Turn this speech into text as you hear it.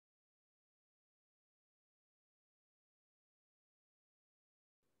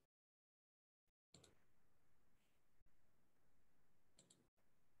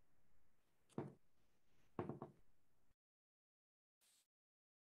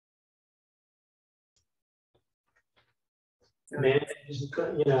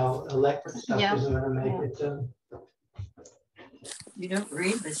electric stuff isn't going to make it. You don't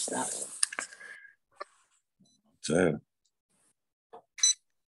read this stuff. So.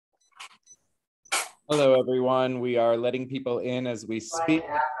 Hello, everyone. We are letting people in as we speak. Right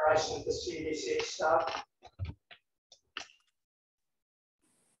after I sent the CDC stuff.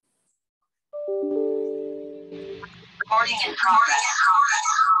 Recording in progress.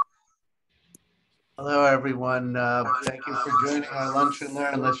 Hello, everyone. Thank you for joining our Lunch and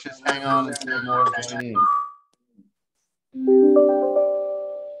Learn. Let's just hang on until more join in.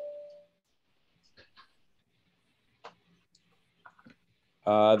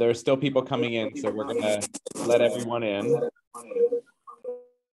 There are still people coming in, so we're going to let everyone in.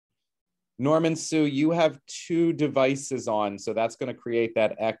 Norman, Sue, you have 2 devices on, so that's going to create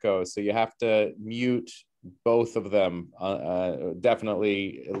that echo. So you have to mute both of them,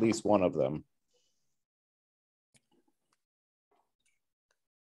 definitely at least one of them.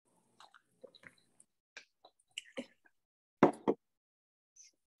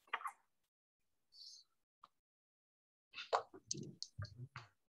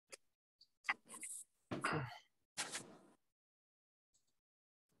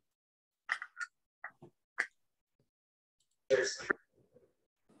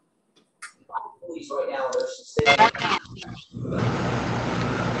 Police right now in Ocean City.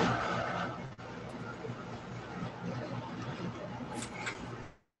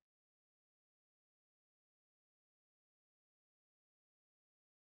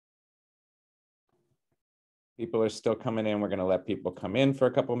 People are still coming in. We're going to let people come in for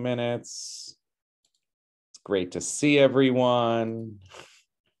a couple minutes. It's great to see everyone.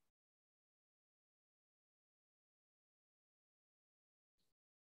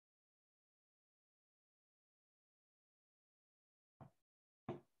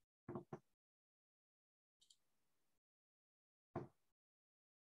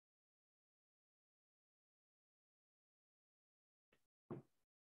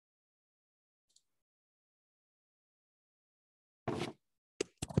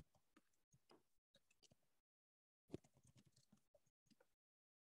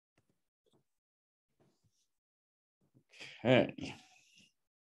 Okay.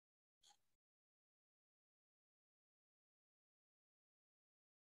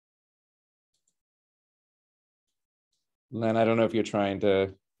 Len, I don't know if you're trying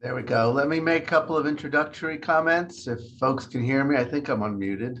to. There we go. Let me make a couple of introductory comments. If folks can hear me, I think I'm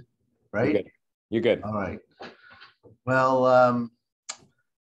unmuted, right? You're good. All right. Well,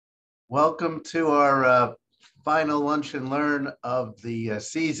 welcome to our final Lunch and Learn of the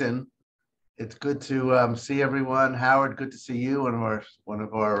season. It's good to see everyone. Howard, good to see you, one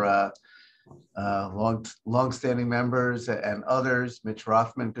of our long-standing members, and others. Mitch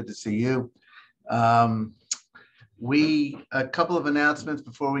Rothman, good to see you. A couple of announcements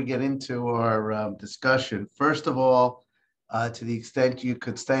before we get into our discussion. First of all, to the extent you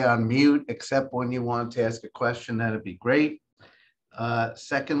could stay on mute, except when you want to ask a question, that'd be great.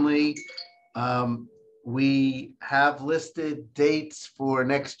 Secondly, we have listed dates for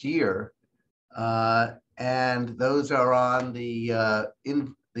next year, and those are on the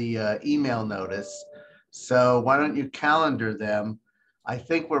email notice. So why don't you calendar them? I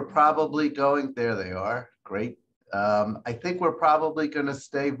think we're probably going, there they are, great. I think we're probably going to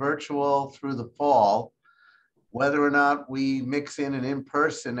stay virtual through the fall. Whether or not we mix in an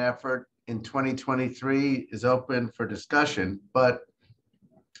in-person effort in 2023 is open for discussion, but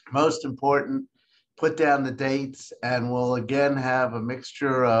most important, put down the dates, and we'll again have a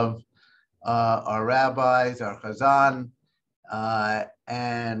mixture of our rabbis, our chazan,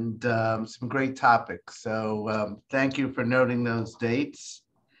 and some great topics. So thank you for noting those dates.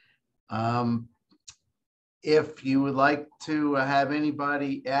 If you would like to have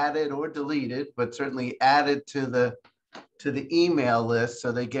anybody added or deleted, but certainly added to the email list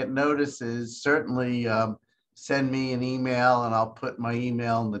so they get notices, certainly send me an email and I'll put my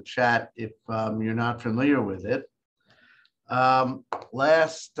email in the chat if you're not familiar with it.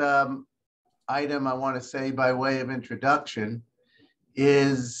 Last item I want to say by way of introduction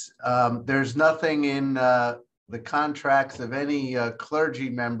is there's nothing in the contracts of any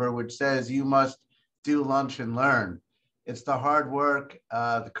clergy member which says you must do Lunch and Learn. It's the hard work,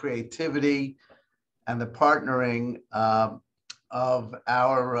 the creativity, and the partnering of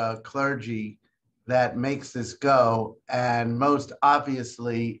our clergy that makes this go. And most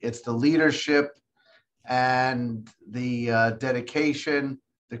obviously, it's the leadership and the dedication,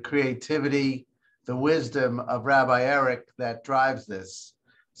 the creativity, the wisdom of Rabbi Eric that drives this.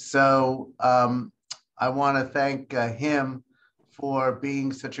 So I want to thank him for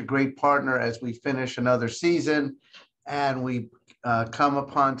being such a great partner as we finish another season, and we come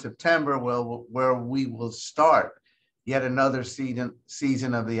upon September, where we will start yet another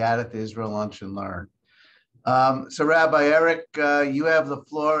season of the Adath Israel Lunch and Learn. So Rabbi Eric, you have the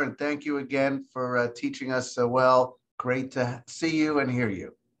floor, and thank you again for teaching us so well. Great to see you and hear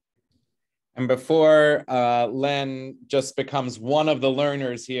you. And before Len just becomes one of the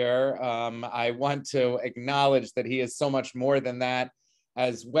learners here, I want to acknowledge that he is so much more than that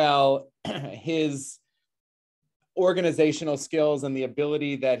as well. His organizational skills and the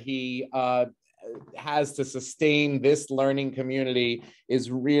ability that he has to sustain this learning community is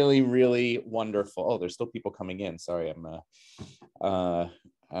really, really wonderful. Oh, there's still people coming in. Sorry,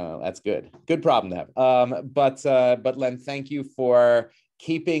 that's good. Good problem to have. But Len, thank you for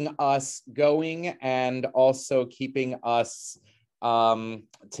keeping us going and also keeping us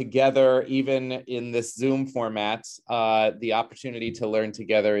together, even in this Zoom format. The opportunity to learn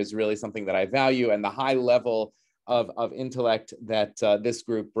together is really something that I value, and the high level of intellect that this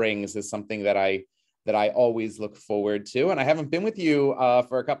group brings is something that I always look forward to. And I haven't been with you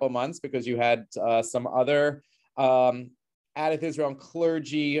for a couple of months because you had some other Adath Israel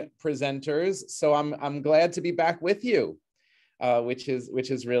clergy presenters. So I'm glad to be back with you. Which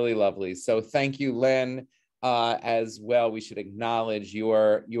is really lovely. So thank you, Len, as well. We should acknowledge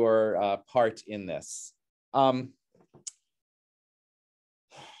your part in this.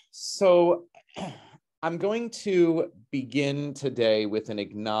 So I'm going to begin today with an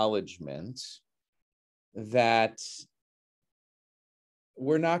acknowledgement that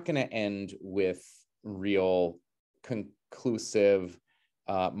we're not going to end with real conclusive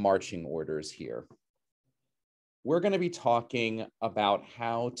marching orders here. We're going to be talking about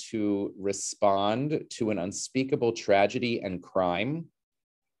how to respond to an unspeakable tragedy and crime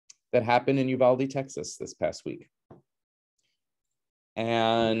that happened in Uvalde, Texas this past week.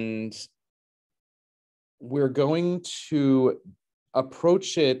 And we're going to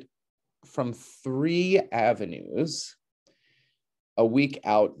approach it from 3 avenues a week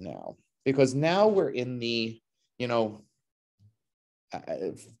out now, because now we're in the,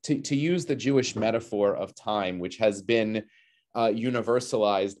 to use the Jewish metaphor of time, which has been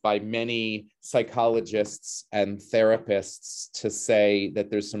universalized by many psychologists and therapists to say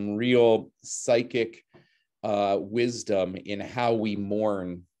that there's some real psychic wisdom in how we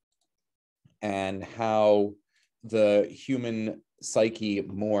mourn and how the human psyche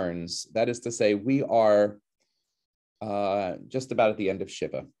mourns. That is to say, we are just about at the end of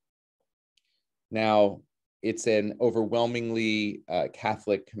Shiva. Now, it's an overwhelmingly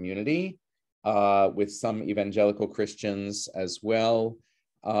Catholic community with some evangelical Christians as well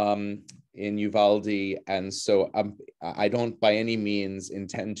in Uvalde. And so I don't by any means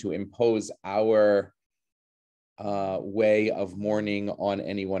intend to impose our way of mourning on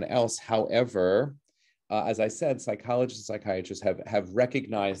anyone else. However, as I said, psychologists and psychiatrists have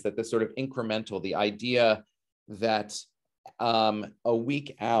recognized that this sort of incremental, the idea that a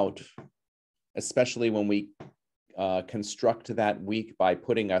week out, especially when we construct that week by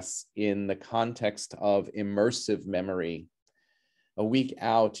putting us in the context of immersive memory. A week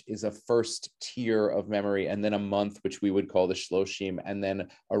out is a first tier of memory, and then a month, which we would call the Shloshim, and then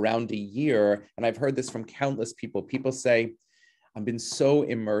around a year. And I've heard this from countless people. People say, I've been so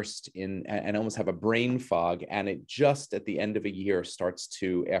immersed in and almost have a brain fog, and it just at the end of a year starts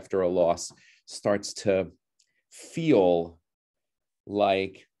to, after a loss, starts to feel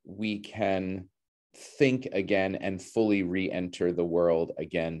like we can think again and fully re-enter the world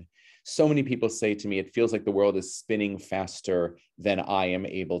again. So many people say to me, it feels like the world is spinning faster than I am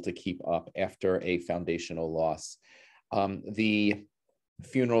able to keep up after a foundational loss. The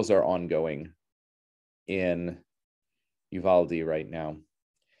funerals are ongoing in Uvalde right now.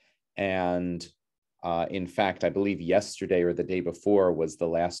 And in fact, I believe yesterday or the day before was the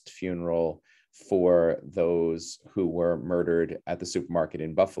last funeral for those who were murdered at the supermarket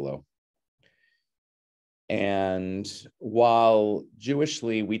in Buffalo. And while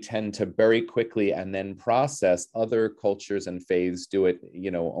Jewishly, we tend to very quickly and then process, other cultures and faiths do it,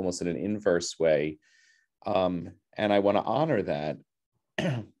 almost in an inverse way. And I want to honor that.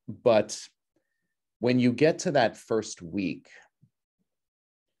 But when you get to that first week,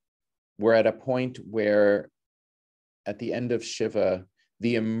 we're at a point where at the end of Shiva,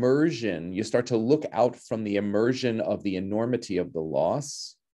 the immersion, you start to look out from the immersion of the enormity of the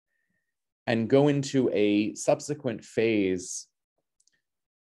loss and go into a subsequent phase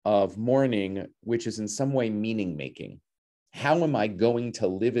of mourning, which is in some way meaning making. How am I going to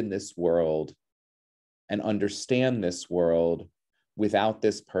live in this world and understand this world without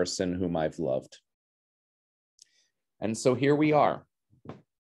this person whom I've loved? And so here we are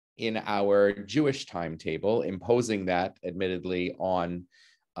in our Jewish timetable, imposing that admittedly on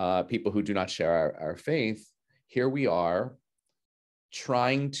people who do not share our faith, here we are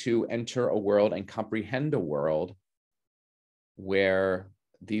trying to enter a world and comprehend a world where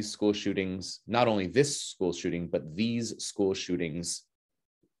these school shootings, not only this school shooting, but these school shootings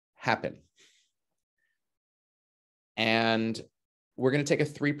happen. And we're going to take a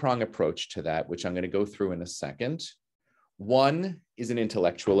three-prong approach to that, which I'm going to go through in a second. One is an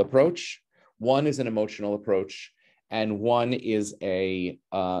intellectual approach, one is an emotional approach, and one is a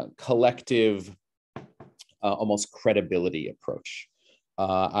collective, almost credibility approach.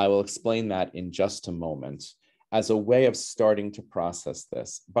 I will explain that in just a moment as a way of starting to process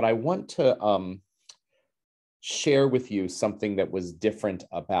this. But I want to share with you something that was different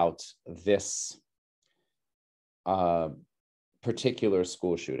about this particular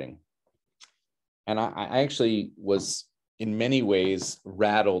school shooting. And I actually was in many ways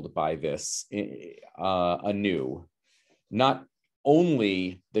rattled by this anew. Not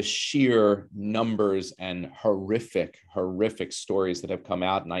only the sheer numbers and horrific stories that have come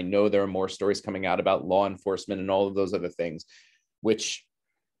out, and I know there are more stories coming out about law enforcement and all of those other things, which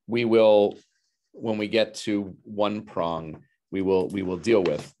we will, when we get to one prong, we will deal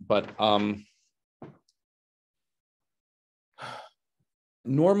with. But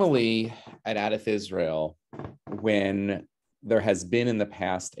normally at Adath Israel, when there has been in the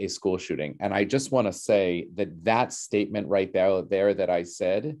past a school shooting, and I just want to say that that statement right there that I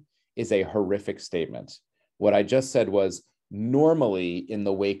said is a horrific statement. What I just said was normally in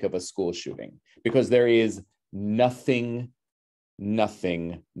the wake of a school shooting, because there is nothing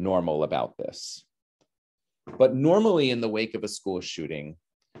normal about this. But normally in the wake of a school shooting,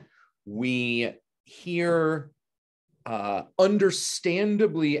 we hear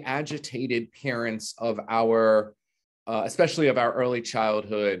understandably agitated parents of our, especially of our early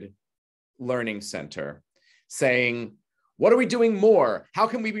childhood learning center, saying, what are we doing more? How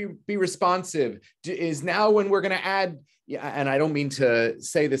can we be responsive? Is now when we're going to add, and I don't mean to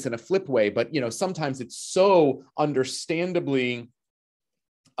say this in a flip way, but sometimes it's so understandably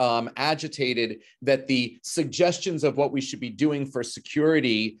agitated that the suggestions of what we should be doing for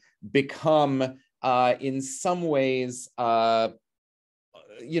security become in some ways, over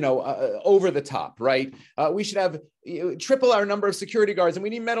the top, right? We should have triple our number of security guards, and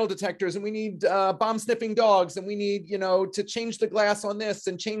we need metal detectors, and we need bomb sniffing dogs, and we need, to change the glass on this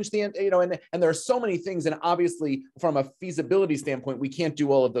and change the, and there are so many things. And obviously from a feasibility standpoint, we can't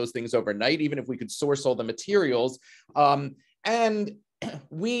do all of those things overnight, even if we could source all the materials. And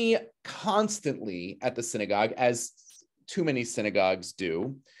we constantly at the synagogue, as too many synagogues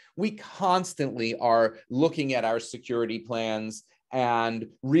do, we constantly are looking at our security plans and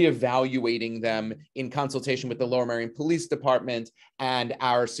reevaluating them in consultation with the Lower Merion Police Department and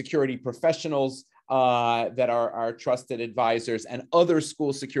our security professionals that are our trusted advisors, and other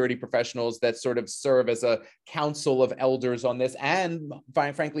school security professionals that sort of serve as a council of elders on this, and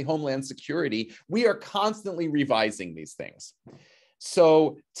frankly, Homeland Security. We are constantly revising these things.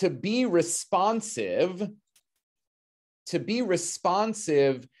 So to be responsive,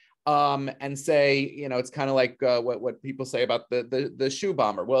 and say, it's kind of like what people say about the shoe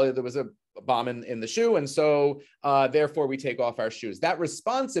bomber. Well, there was a bomb in the shoe, and so therefore we take off our shoes. That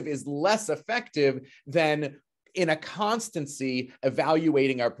responsive is less effective than in a constancy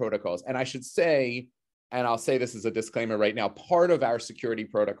evaluating our protocols. And I should say, and I'll say this as a disclaimer right now, part of our security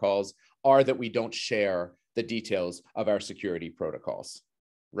protocols are that we don't share the details of our security protocols.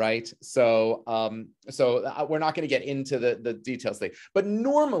 Right. So we're not going to get into the details thing. But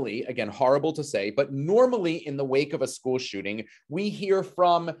normally, again, horrible to say, but normally in the wake of a school shooting, we hear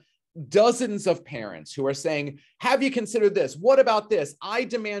from dozens of parents who are saying, have you considered this? What about this? I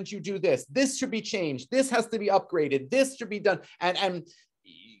demand you do this. This should be changed. This has to be upgraded. This should be done. And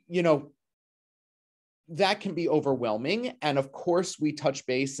that can be overwhelming. And of course, we touch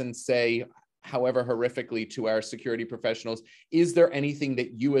base and say, however horrifically, to our security professionals, is there anything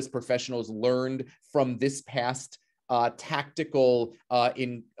that you as professionals learned from this past tactical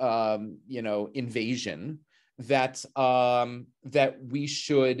invasion that we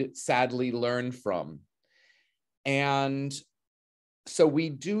should sadly learn from? And so we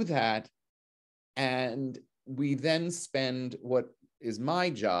do that, and we then spend, what is my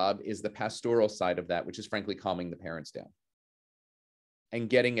job is the pastoral side of that, which is frankly calming the parents down and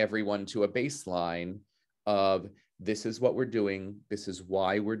getting everyone to a baseline of, this is what we're doing, this is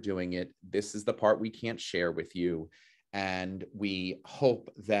why we're doing it, this is the part we can't share with you. And we hope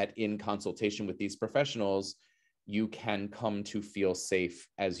that in consultation with these professionals, you can come to feel safe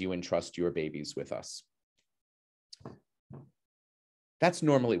as you entrust your babies with us. That's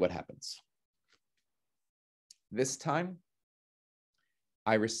normally what happens. This time,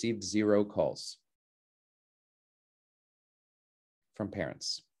 I received 0 calls from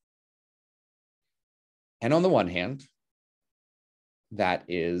parents. And on the one hand, that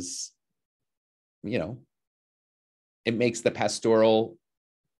is, it makes the pastoral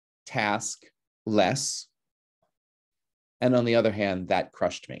task less. And on the other hand, that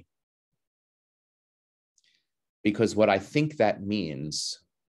crushed me. Because what I think that means,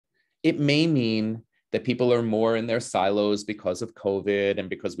 it may mean that people are more in their silos because of COVID and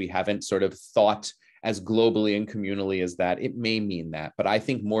because we haven't sort of thought as globally and communally as that. It may mean that, but I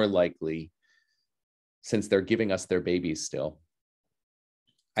think more likely, since they're giving us their babies still,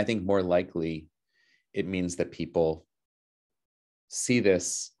 I think more likely it means that people see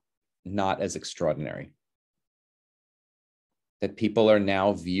this not as extraordinary. That people are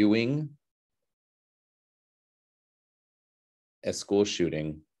now viewing a school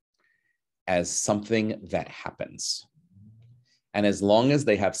shooting as something that happens. And as long as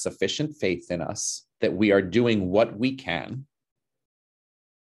they have sufficient faith in us that we are doing what we can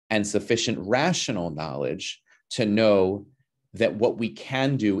and sufficient rational knowledge to know that what we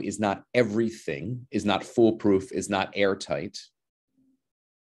can do is not everything, is not foolproof, is not airtight,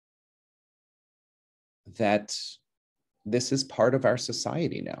 that this is part of our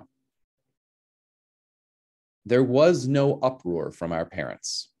society now. There was no uproar from our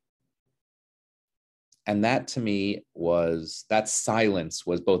parents. And that to me was, that silence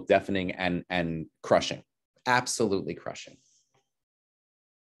was both deafening and crushing, absolutely crushing.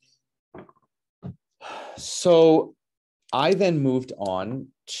 So I then moved on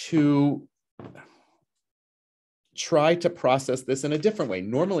to try to process this in a different way.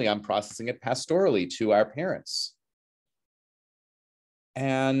 Normally I'm processing it pastorally to our parents.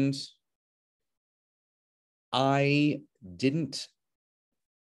 And I didn't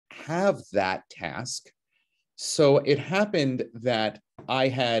have that task. So it happened that I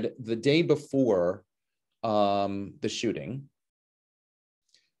had, the day before the shooting,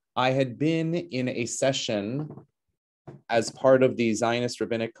 I had been in a session as part of the Zionist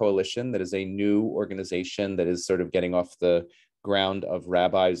Rabbinic Coalition, that is a new organization that is sort of getting off the ground of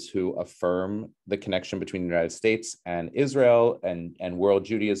rabbis who affirm the connection between the United States and Israel and world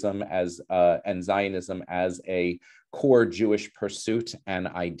Judaism as and Zionism as a core Jewish pursuit and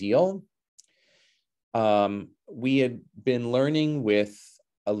ideal. We had been learning with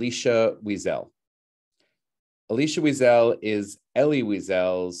Elisha Wiesel. Elisha Wiesel is Elie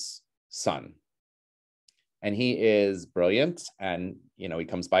Wiesel's son. And he is brilliant, and he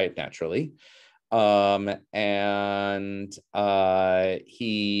comes by it naturally. He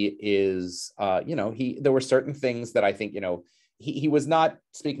is, there were certain things that I think, he was not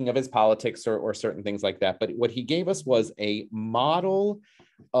speaking of his politics or certain things like that, but what he gave us was a model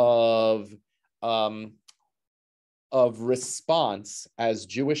of response as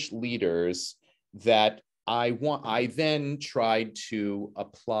Jewish leaders that I then tried to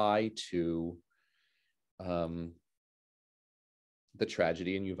apply to the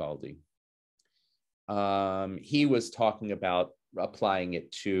tragedy in Uvalde. He was talking about applying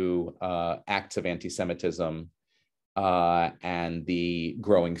it to acts of anti-Semitism and the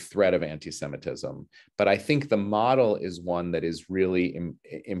growing threat of anti-Semitism. But I think the model is one that is really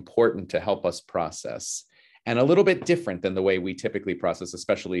important to help us process, and a little bit different than the way we typically process,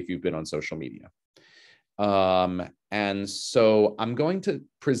 especially if you've been on social media. And so I'm going to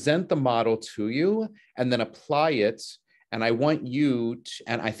present the model to you and then apply it. And I want you to,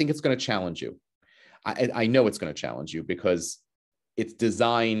 and I think it's going to challenge you. I know it's going to challenge you because it's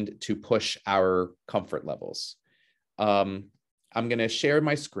designed to push our comfort levels. I'm going to share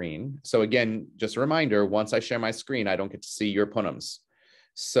my screen. So again, just a reminder, once I share my screen, I don't get to see your punums.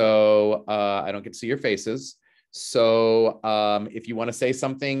 So I don't get to see your faces. So if you want to say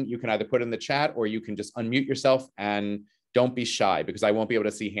something, you can either put it in the chat or you can just unmute yourself, and don't be shy because I won't be able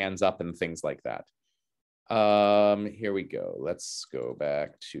to see hands up and things like that. Here we go. Let's go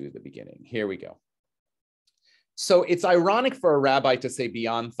back to the beginning. Here we go. So it's ironic for a rabbi to say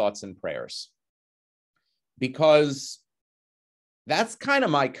beyond thoughts and prayers, because that's kind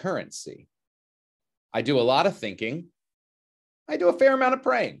of my currency. I do a lot of thinking. I do a fair amount of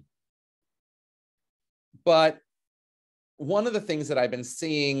praying. But one of the things that I've been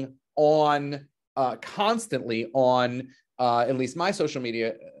seeing on constantly on at least my social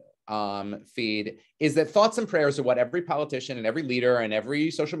media feed is that thoughts and prayers are what every politician and every leader and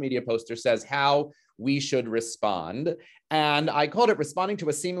every social media poster says how we should respond. And I called it responding to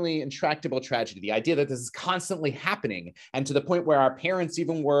a seemingly intractable tragedy, the idea that this is constantly happening, and to the point where our parents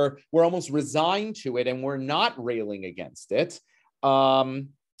even were almost resigned to it and were not railing against it. The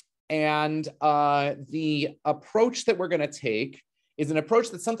approach that we're going to take is an approach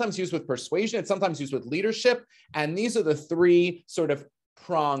that's sometimes used with persuasion, it's sometimes used with leadership, and these are the three sort of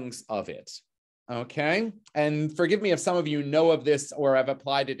prongs of it. Okay, and forgive me if some of you know of this or have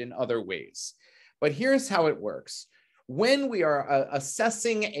applied it in other ways, but here's how it works. When we are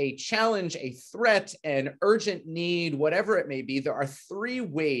assessing a challenge, a threat, an urgent need, whatever it may be, there are three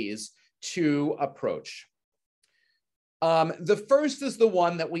ways to approach. The first is the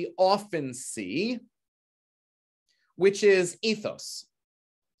one that we often see, which is ethos.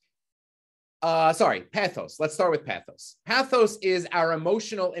 Pathos. Let's start with pathos. Pathos is our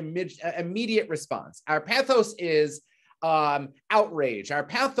emotional immediate response. Our pathos is outrage. Our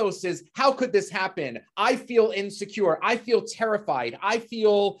pathos is, how could this happen? I feel insecure. I feel terrified. I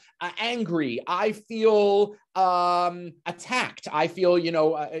feel angry. I feel attacked. I feel,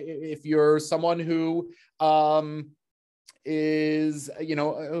 if you're someone who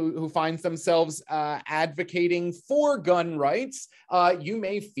who finds themselves advocating for gun rights, you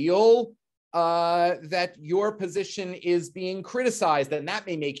may feel that your position is being criticized, and that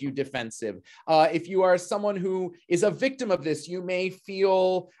may make you defensive. If you are someone who is a victim of this, you may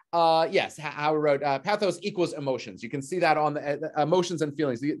feel, yes, Howard wrote, pathos equals emotions. You can see that on the emotions and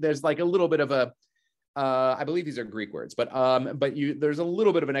feelings. There's like a little bit of a, I believe these are Greek words, but there's a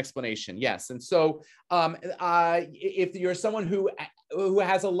little bit of an explanation. Yes. And so if you're someone who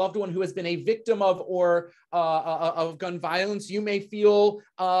has a loved one who has been a victim of of gun violence, you may feel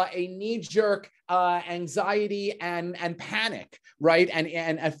a knee-jerk anxiety and panic, right?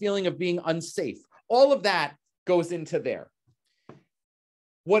 And a feeling of being unsafe. All of that goes into there.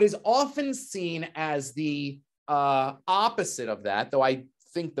 What is often seen as the opposite of that, though I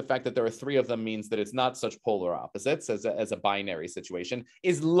think the fact that there are three of them means that it's not such polar opposites as a binary situation,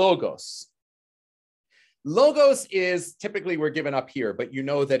 is logos. Logos is typically, we're given up here, but you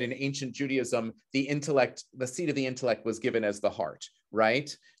know that in ancient Judaism, the intellect, the seat of the intellect was given as the heart,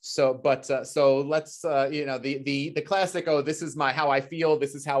 right? So, so let's, the classic, oh, this is how I feel,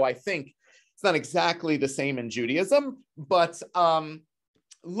 this is how I think. It's not exactly the same in Judaism, but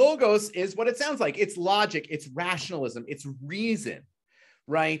logos is what it sounds like. It's logic, it's rationalism, it's reason.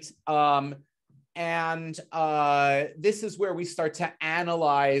 Right. This is where we start to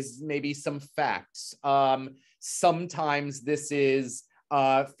analyze maybe some facts. Sometimes this is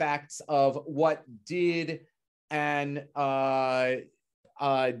facts of what did and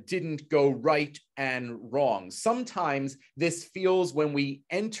didn't go right and wrong. Sometimes this feels, when we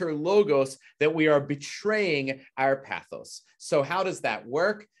enter logos, that we are betraying our pathos. So how does that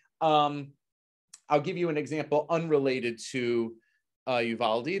work? I'll give you an example unrelated to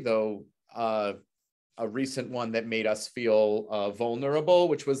Uvalde, though a recent one that made us feel vulnerable,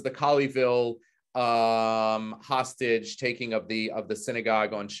 which was the Colleyville hostage taking of the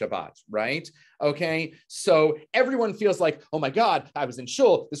synagogue on Shabbat, right? Okay, so everyone feels like, oh my God, I was in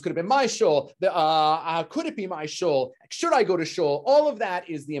shul. This could have been my shul. Could it be my shul? Should I go to shul? All of that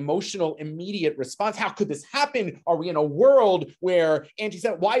is the emotional immediate response. How could this happen? Are we in a world where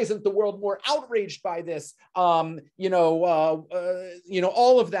why isn't the world more outraged by this? All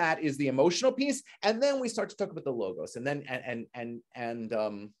of that is the emotional piece, and then we start to talk about the logos, and then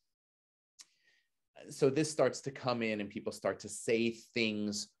so this starts to come in, and people start to say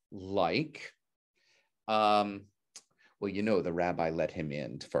things like, well, the rabbi let him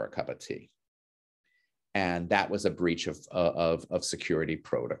in for a cup of tea, and that was a breach of security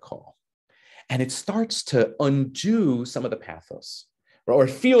protocol. And it starts to undo some of the pathos, or it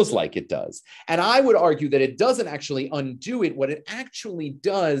feels like it does. And I would argue that it doesn't actually undo it. What it actually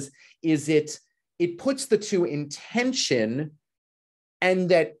does is it puts the two in tension, and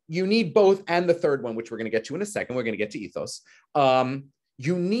that you need both. And the third one, which we're going to get to in a second, we're going to get to ethos.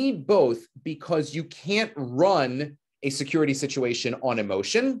 You need both, because you can't run a security situation on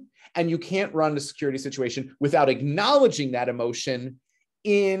emotion, and you can't run a security situation without acknowledging that emotion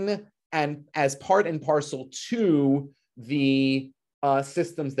in and as part and parcel to the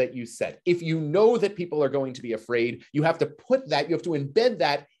systems that you set. If you know that people are going to be afraid, you have to embed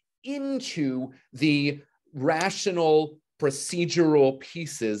that into the rational procedural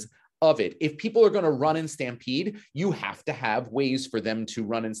pieces of it. If people are going to run and stampede, you have to have ways for them to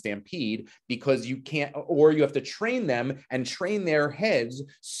run and stampede, because you can't, or you have to train them and train their heads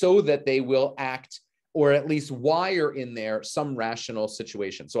so that they will act, or at least wire in there some rational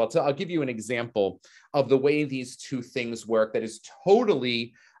situation. So I'll give you an example of the way these two things work that is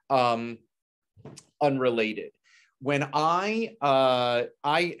totally unrelated. When in a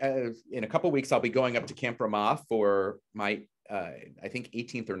couple of weeks, I'll be going up to Camp Ramah for my, I think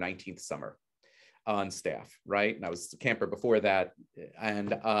 18th or 19th summer. on staff, right? And I was a camper before that.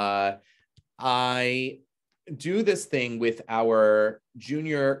 And I do this thing with our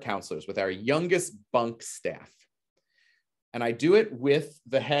junior counselors, with our youngest bunk staff. And I do it with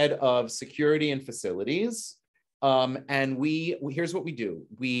the head of security and facilities. And here's what we do.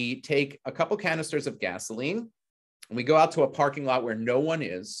 We take a couple canisters of gasoline and we go out to a parking lot where no one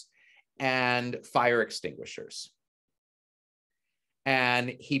is and fire extinguishers. And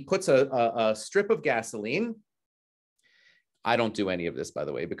he puts a strip of gasoline. I don't do any of this, by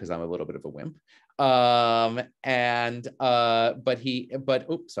the way, because I'm a little bit of a wimp.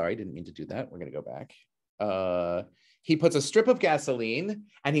 Oops, sorry, I didn't mean to do that. We're going to go back. He puts a strip of gasoline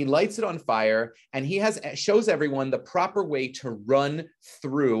and he lights it on fire, and he shows everyone the proper way to run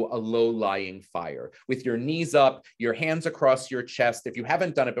through a low-lying fire with your knees up, your hands across your chest. If you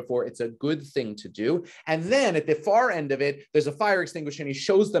haven't done it before, it's a good thing to do. And then at the far end of it, there's a fire extinguisher, and he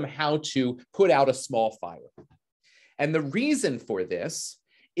shows them how to put out a small fire. And the reason for this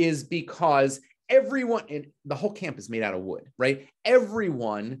is because everyone in the whole camp is made out of wood, right?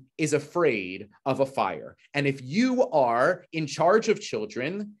 Everyone is afraid of a fire. And if you are in charge of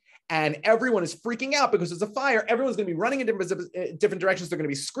children and everyone is freaking out because there's a fire, everyone's going to be running in different directions. They're going to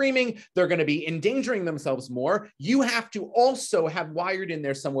be screaming. They're going to be endangering themselves more. You have to also have wired in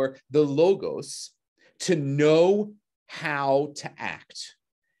there somewhere the logos to know how to act,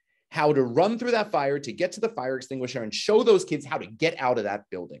 how to run through that fire, to get to the fire extinguisher and show those kids how to get out of that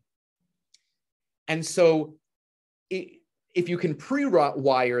building. And so if you can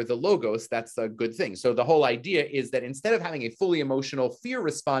pre-wire the logos, that's a good thing. So the whole idea is that instead of having a fully emotional fear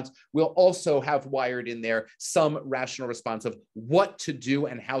response, we'll also have wired in there some rational response of what to do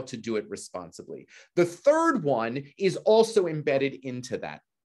and how to do it responsibly. The third one is also embedded into that,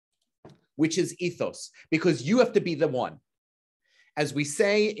 which is ethos, because you have to be the one. As we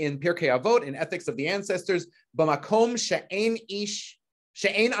say in Pirkei Avot, in Ethics of the Ancestors, b'makom she'en ish,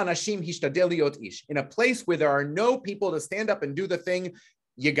 she'en anashim hishtadel liot ish. In a place where there are no people to stand up and do the thing,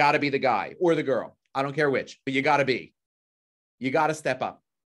 you got to be the guy or the girl. I don't care which, but you got to be. You got to step up.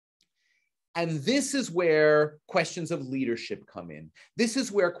 And this is where questions of leadership come in. This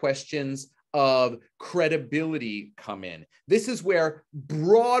is where questions of credibility come in. This is where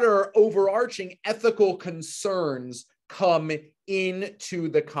broader, overarching ethical concerns come into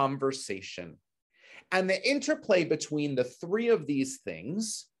the conversation. And the interplay between the three of these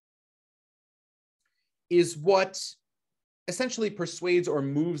things is what essentially persuades or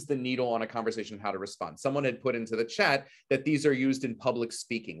moves the needle on a conversation of how to respond. Someone had put into the chat that these are used in public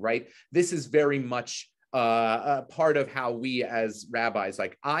speaking, right? This is very much a part of how we as rabbis,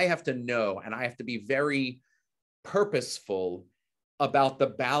 like I have to know and I have to be very purposeful about the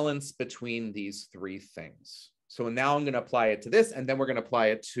balance between these three things. So now I'm going to apply it to this, and then we're going to apply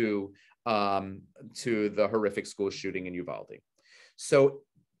it to the horrific school shooting in Uvalde. So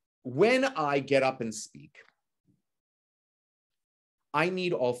when I get up and speak, I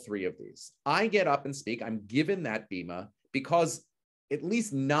need all three of these. I get up and speak. I'm given that bima because, at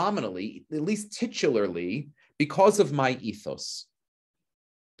least nominally, at least titularly, because of my ethos.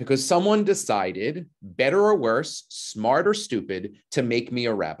 Because someone decided, better or worse, smart or stupid, to make me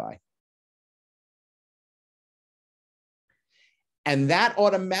a rabbi. And that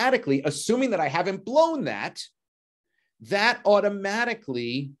automatically, assuming that I haven't blown that, that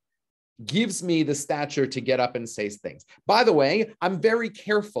automatically gives me the stature to get up and say things. By the way, I'm very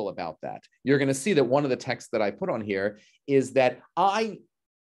careful about that. You're going to see that one of the texts that I put on here is that I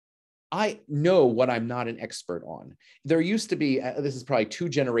know what I'm not an expert on. There used to be, this is probably 2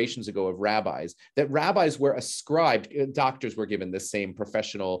 generations ago of rabbis, that rabbis were ascribed, doctors were given the same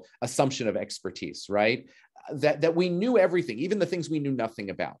professional assumption of expertise, right? That we knew everything, even the things we knew nothing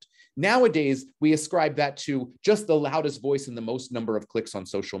about. Nowadays, we ascribe that to just the loudest voice and the most number of clicks on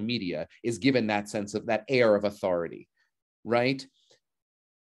social media is given that sense of that air of authority, right?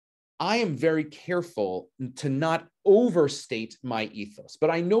 I am very careful to not overstate my ethos,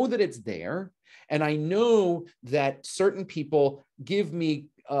 but I know that it's there. And I know that certain people give me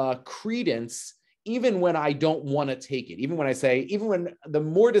credence even when I don't want to take it, even when the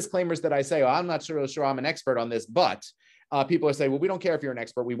more disclaimers that I say, oh, I'm not sure I'm an expert on this, but people are saying, well, we don't care if you're an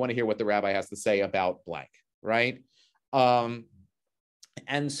expert. We want to hear what the rabbi has to say about blank, right? And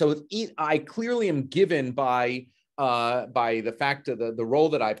so I clearly am given by the fact of the role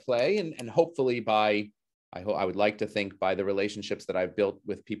that I play, and hopefully I would like to think by the relationships that I've built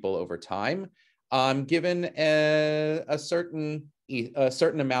with people over time, I'm given a certain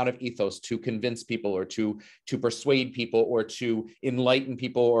amount of ethos to convince people or to persuade people or to enlighten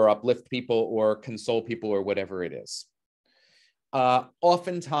people or uplift people or console people or whatever it is.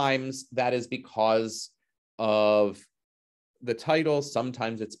 Oftentimes that is because of the title.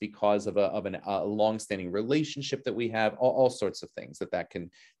 Sometimes it's because of a long-standing relationship that we have, all sorts of things that can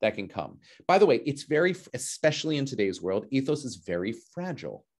come. By the way, it's very, especially in today's world, ethos is very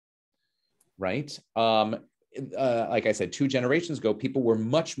fragile, right? Like I said, 2 generations ago, people were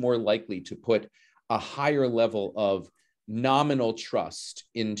much more likely to put a higher level of nominal trust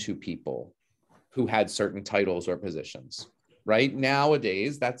into people who had certain titles or positions, right?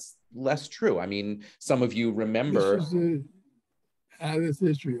 Nowadays, that's less true. I mean, some of you remember. This is Alice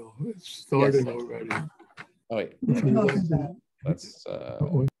Israel. It started already. Oh, wait. Let's,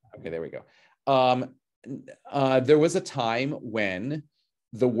 okay, there we go. There was a time when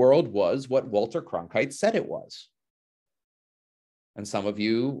the world was what Walter Cronkite said it was. And some of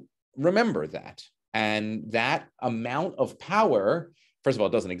you remember that. And that amount of power, first of all,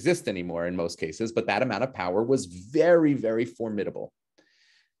 it doesn't exist anymore in most cases, but that amount of power was very, very formidable.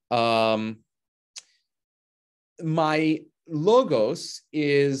 My logos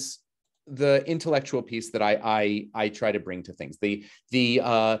is the intellectual piece that I try to bring to things, the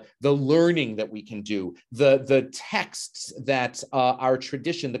learning that we can do, the texts that our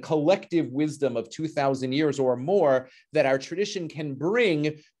tradition, the collective wisdom of 2,000 years or more that our tradition can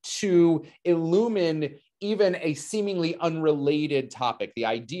bring to illumine even a seemingly unrelated topic. The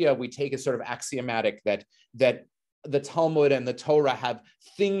idea we take is sort of axiomatic that the Talmud and the Torah have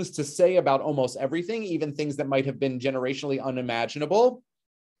things to say about almost everything, even things that might have been generationally unimaginable,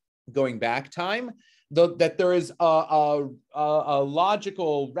 going back time, that there is a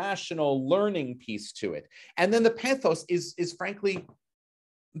logical, rational learning piece to it. And then the pathos is frankly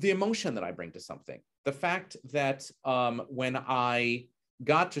the emotion that I bring to something. The fact that when I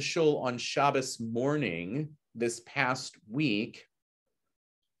got to shul on Shabbos morning this past week,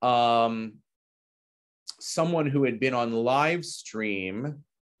 someone who had been on live stream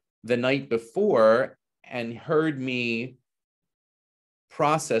the night before and heard me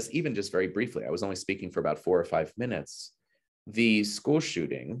process, even just very briefly, I was only speaking for about 4 or 5 minutes, the school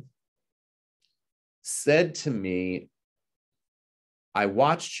shooting, said to me, I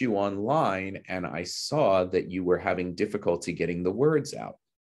watched you online and I saw that you were having difficulty getting the words out.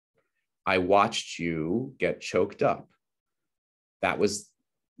 I watched you get choked up. That was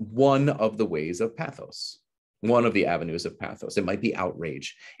one of the ways of pathos, one of the avenues of pathos. It might be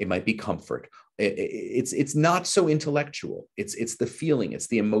outrage, it might be comfort. It's not so intellectual. It's the feeling, it's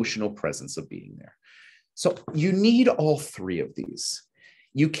the emotional presence of being there. So you need all 3 of these.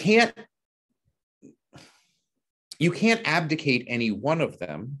 You can't abdicate any one of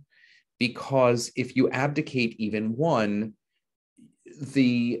them, because if you abdicate even one,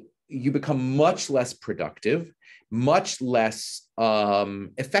 you become much less productive, much less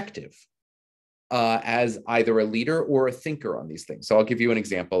effective as either a leader or a thinker on these things. So I'll give you an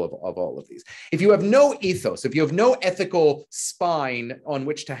example of all of these. If you have no ethos, if you have no ethical spine on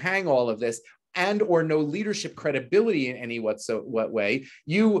which to hang all of this, and or no leadership credibility in any what way,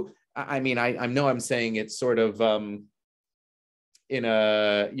 I know I'm saying it sort of in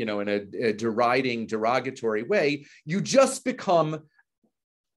a deriding, derogatory way, you just become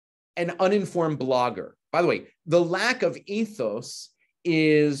an uninformed blogger. By the way, the lack of ethos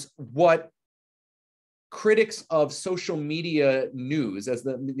is what critics of social media news as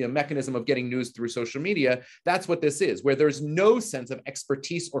the mechanism of getting news through social media, that's what this is, where there's no sense of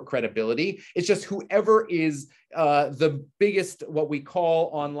expertise or credibility. It's just whoever is the biggest, what we call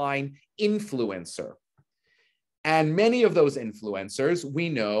online, influencer. And many of those influencers, we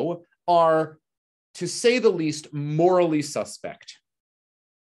know, are, to say the least, morally suspect.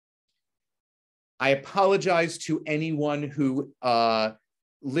 I apologize to anyone who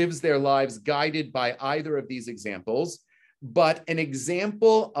lives their lives guided by either of these examples, but an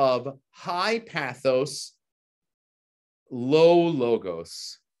example of high pathos, low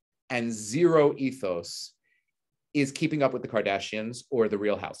logos, and zero ethos is Keeping Up with the Kardashians or The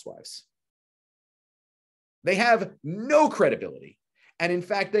Real Housewives. They have no credibility. And in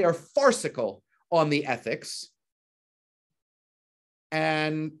fact, they are farcical on the ethics.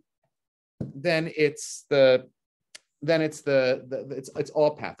 And then it's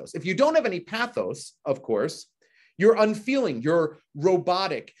all pathos. If you don't have any pathos, of course, you're unfeeling, you're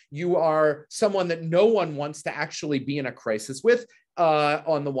robotic, you are someone that no one wants to actually be in a crisis with.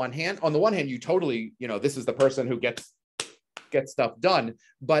 On the one hand, you totally, this is the person who gets stuff done,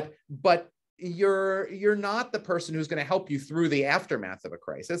 but you're not the person who's going to help you through the aftermath of a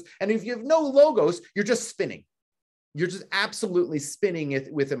crisis. And if you have no logos, you're just spinning. You're just absolutely spinning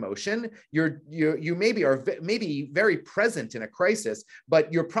it with emotion. You maybe are very present in a crisis,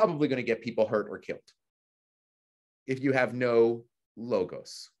 but you're probably going to get people hurt or killed. if you have no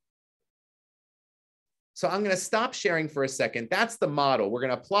logos. So I'm going to stop sharing for a second. That's the model. We're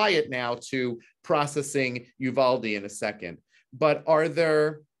going to apply it now to processing Uvalde in a second. But are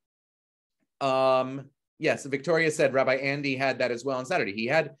there, yes, Victoria said Rabbi Andy had that as well on Saturday.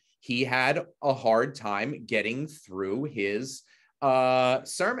 He had a hard time getting through his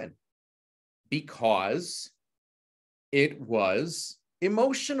sermon because it was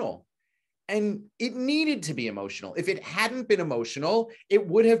emotional. And it needed to be emotional. If it hadn't been emotional, it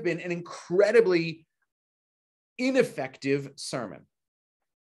would have been an incredibly ineffective sermon,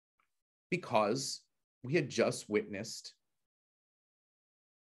 because we had just witnessed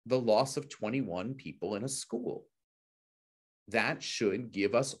the loss of 21 people in a school. That should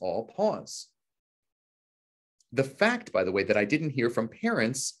give us all pause. The fact, by the way, that I didn't hear from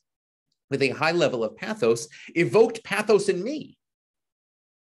parents with a high level of pathos evoked pathos in me.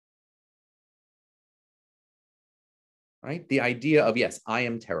 Right? The idea of, yes, I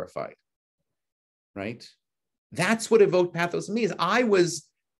am terrified, right? That's what evoked pathos in me. Is I was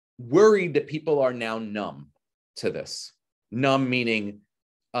worried that people are now numb to this. Numb meaning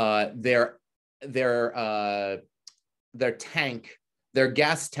their tank, their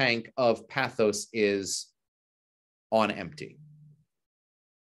gas tank of pathos is on empty,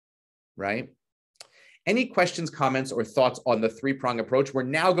 right? Any questions, comments, or thoughts on the three-prong approach? We're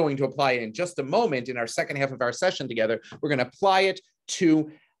now going to apply it in just a moment in our second half of our session together. We're going to apply it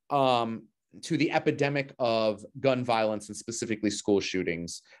to the epidemic of gun violence and specifically school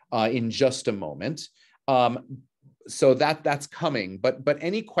shootings in just a moment. So that's coming. But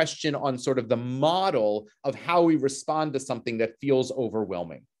any question on sort of the model of how we respond to something that feels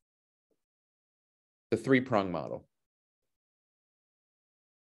overwhelming? The three-prong model.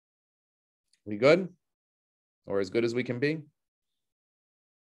 We good? Or as good as we can be?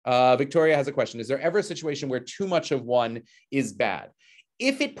 Victoria has a question. Is there ever a situation where too much of one is bad?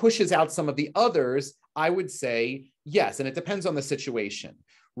 If it pushes out some of the others, I would say yes, and it depends on the situation,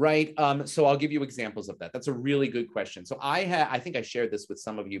 right? So I'll give you examples of that. That's a really good question. So I think I shared this with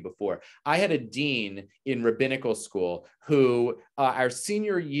some of you before. I had a dean in rabbinical school who, our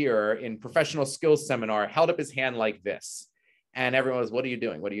senior year in professional skills seminar, held up his hand like this. And everyone was, what are you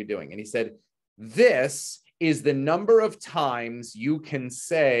doing? What are you doing? And he said, this is the number of times you can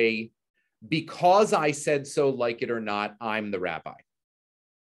say, because I said so, like it or not, I'm the rabbi,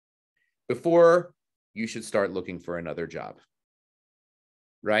 before you should start looking for another job,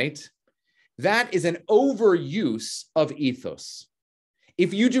 right? That is an overuse of ethos.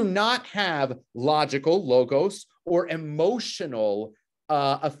 If you do not have logical logos or emotional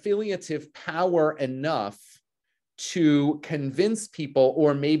affiliative power enough to convince people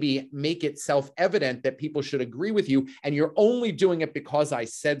or maybe make it self-evident that people should agree with you, and you're only doing it because I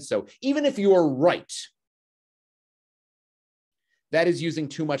said so, even if you are right, that is using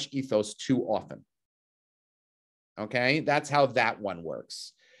too much ethos too often. Okay, that's how that one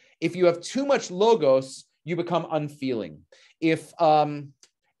works. If you have too much logos, you become unfeeling. If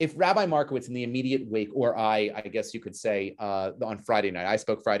Rabbi Markowitz in the immediate wake, or I guess you could say on Friday night, I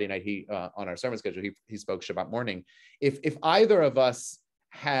spoke Friday night, he on our sermon schedule, he spoke Shabbat morning. If either of us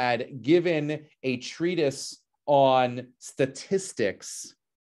had given a treatise on statistics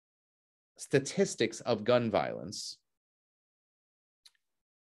of gun violence,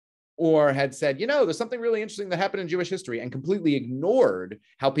 or had said, you know, there's something really interesting that happened in Jewish history, and completely ignored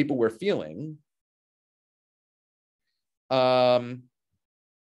how people were feeling,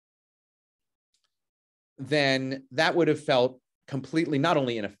 then that would have felt completely not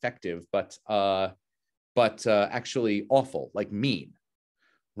only ineffective, but actually awful, like mean,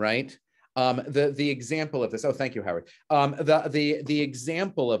 right? The example of this. Oh, thank you, Howard. The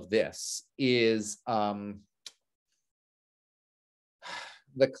example of this is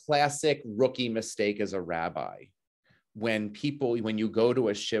the classic rookie mistake as a rabbi, when you go to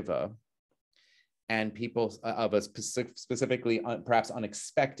a shiva and people of a specifically perhaps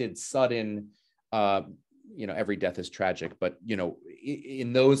unexpected, sudden, every death is tragic, but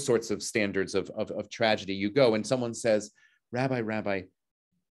in those sorts of standards of tragedy, you go and someone says, Rabbi,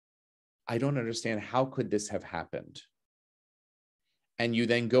 I don't understand, how could this have happened? And you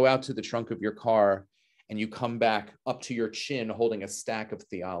then go out to the trunk of your car and you come back up to your chin holding a stack of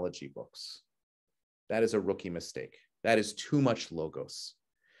theology books. That is a rookie mistake. That is too much logos.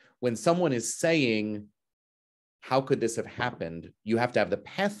 When someone is saying, how could this have happened? You have to have the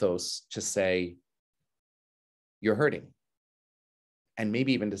pathos to say, you're hurting. And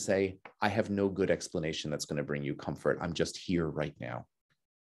maybe even to say, I have no good explanation that's going to bring you comfort. I'm just here right now.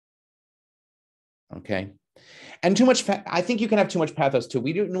 Okay. And too much, I think you can have too much pathos too.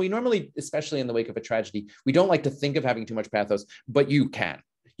 We normally, especially in the wake of a tragedy, we don't like to think of having too much pathos, but you can.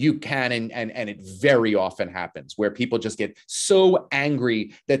 You can, and it very often happens where people just get so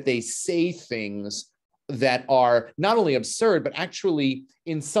angry that they say things that are not only absurd, but actually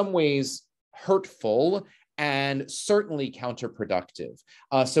in some ways hurtful and certainly counterproductive.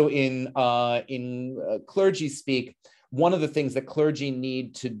 So in clergy speak, one of the things that clergy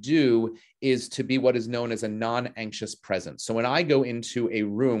need to do is to be what is known as a non-anxious presence. So when I go into a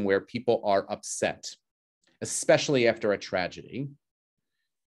room where people are upset, especially after a tragedy,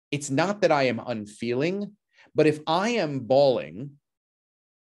 it's not that I am unfeeling, but if I am bawling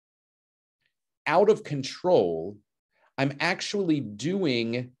out of control, I'm actually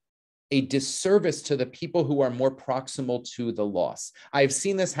doing a disservice to the people who are more proximal to the loss. I've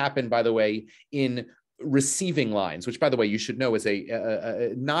seen this happen, by the way, in receiving lines, which, by the way, you should know is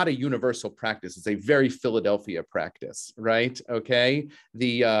not a universal practice. It's a very Philadelphia practice, right? Okay,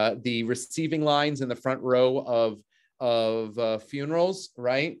 the receiving lines in the front row of funerals,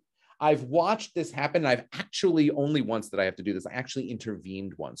 right? I've watched this happen. I've actually only once that I have to do this. I actually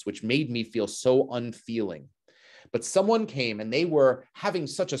intervened once, which made me feel so unfeeling. But someone came and they were having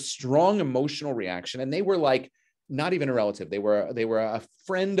such a strong emotional reaction, and they were like, not even a relative. They were a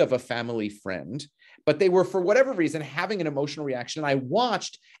friend of a family friend, but they were, for whatever reason, having an emotional reaction. And I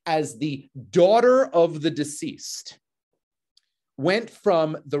watched as the daughter of the deceased went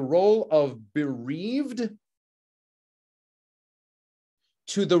from the role of bereaved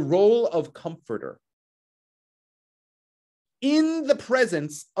to the role of comforter in the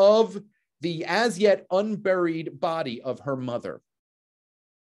presence of the as yet unburied body of her mother.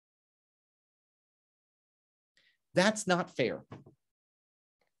 That's not fair.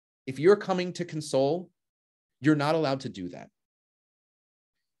 If you're coming to console, you're not allowed to do that.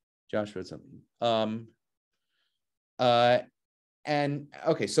 Josh wrote something. And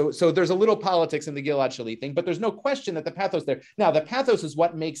okay, so there's a little politics in the Gilad Shalit thing, but there's no question that the pathos there. Now, the pathos is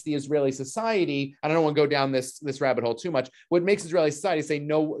what makes the Israeli society, and I don't want to go down this rabbit hole too much, what makes Israeli society say,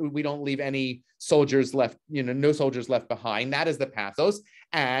 no, we don't leave any soldiers left, no soldiers left behind. That is the pathos.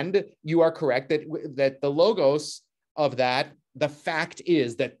 And you are correct that the logos of that, the fact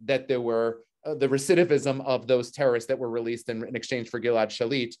is that there were the recidivism of those terrorists that were released in exchange for Gilad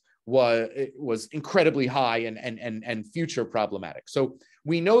Shalit was incredibly high and future problematic. So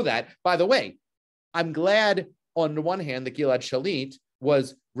we know that. By the way, I'm glad on the one hand that Gilad Shalit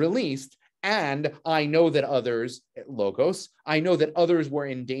was released, and I know that others, logos, I know that others were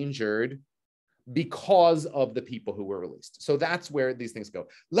endangered because of the people who were released. So that's where these things go.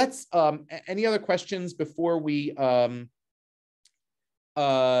 Let's, any other questions before we,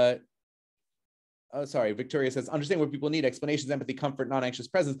 sorry, Victoria says, understand what people need: explanations, empathy, comfort, non-anxious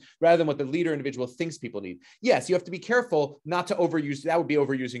presence, rather than what the leader individual thinks people need. Yes, you have to be careful not to overuse, that would be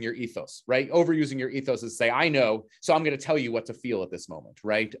overusing your ethos, right? Overusing your ethos is say, I know, so I'm going to tell you what to feel at this moment,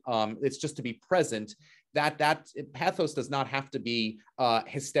 right? It's just to be present. That pathos does not have to be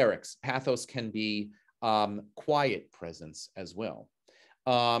hysterics. Pathos can be quiet presence as well.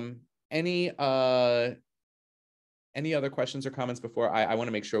 Any other questions or comments before I want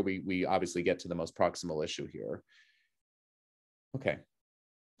to make sure we obviously get to the most proximal issue here. Okay.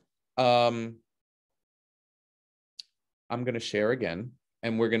 I'm going to share again,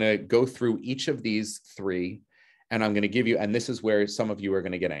 and we're going to go through each of these three, and I'm going to give you, and this is where some of you are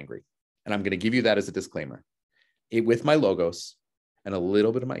going to get angry, and I'm going to give you that as a disclaimer. With my logos and a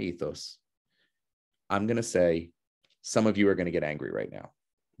little bit of my ethos, I'm going to say some of you are going to get angry right now,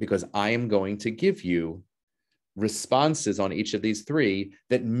 because I am going to give you responses on each of these three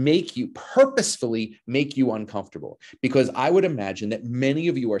that purposefully make you uncomfortable, because I would imagine that many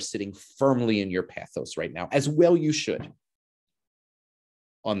of you are sitting firmly in your pathos right now, as well you should,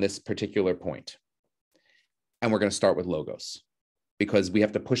 on this particular point. And we're going to start with logos, because we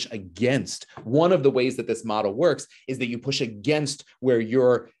have to push against. One of the ways that this model works is that you push against where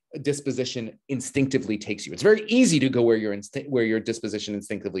your disposition instinctively takes you. It's very easy to go where your disposition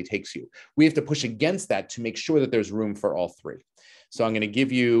instinctively takes you. We have to push against that to make sure that there's room for all three. So I'm going to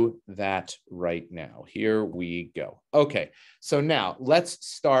give you that right now. Here we go. Okay, so now let's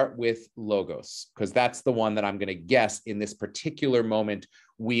start with logos, because that's the one that I'm going to guess in this particular moment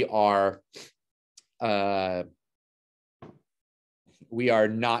we are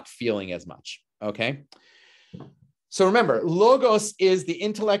not feeling as much. Okay. So remember, logos is the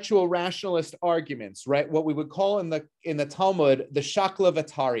intellectual rationalist arguments, right? What we would call in the Talmud the shakla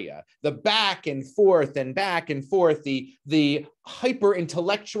v'tarya, the back and forth, the hyper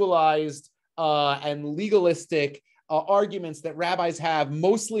intellectualized and legalistic arguments that rabbis have,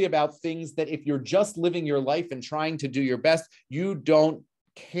 mostly about things that if you're just living your life and trying to do your best, you don't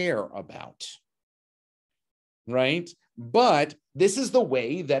care about, right? But this is the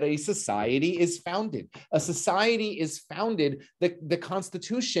way that a society is founded. A society is founded, the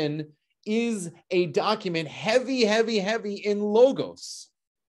Constitution is a document heavy, heavy, heavy in logos,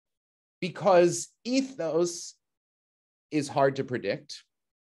 because ethos is hard to predict,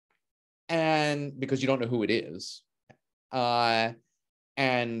 and because you don't know who it is,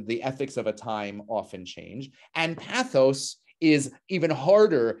 and the ethics of a time often change, and pathos is even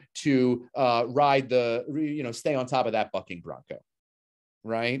harder to ride stay on top of that bucking bronco,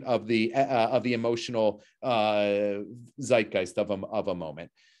 right? Of the emotional zeitgeist of a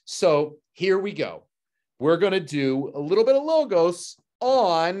moment. So here we go. We're going to do a little bit of logos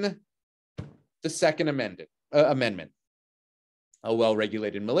on the Second Amendment. A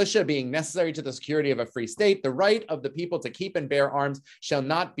well-regulated militia being necessary to the security of a free state, the right of the people to keep and bear arms shall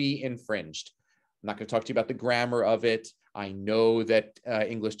not be infringed. I'm not going to talk to you about the grammar of it. I know that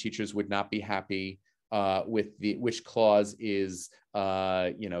English teachers would not be happy with which clause is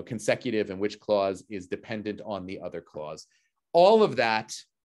consecutive and which clause is dependent on the other clause. All of that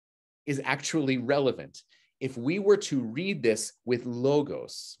is actually relevant. If we were to read this with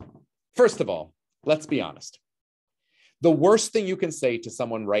logos, first of all, let's be honest. The worst thing you can say to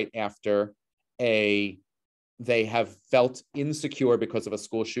someone right after they have felt insecure because of a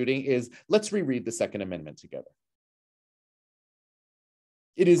school shooting is, let's reread the Second Amendment together.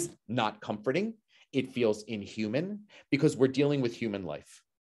 It is not comforting. It feels inhuman because we're dealing with human life,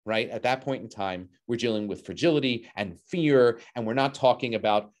 right? At that point in time, we're dealing with fragility and fear, and we're not talking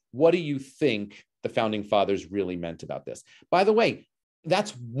about what do you think the founding fathers really meant about this. By the way,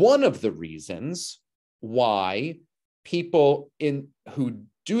 that's one of the reasons why people who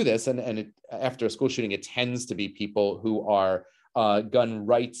do this, after a school shooting, it tends to be people who are gun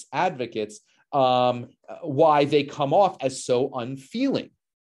rights advocates, why they come off as so unfeeling.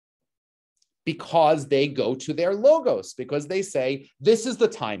 Because they go to their logos, because they say, this is the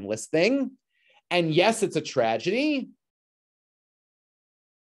timeless thing. And yes, it's a tragedy,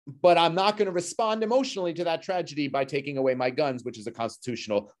 but I'm not going to respond emotionally to that tragedy by taking away my guns, which is a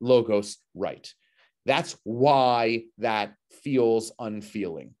constitutional logos right. That's why that feels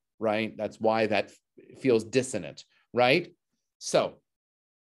unfeeling, right? That's why that feels dissonant, right? So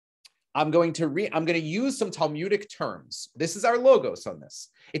I'm going to use some Talmudic terms. This is our logos on this.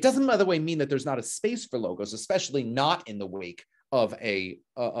 It doesn't, by the way, mean that there's not a space for logos, especially not in the wake of a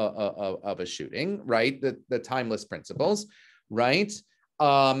shooting, right? The timeless principles, right?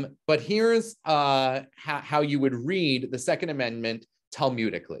 But here's how you would read the Second Amendment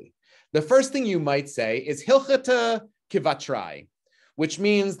Talmudically. The first thing you might say is Hilchata Kivatrai, which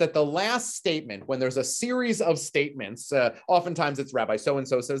means that the last statement, when there's a series of statements, oftentimes it's Rabbi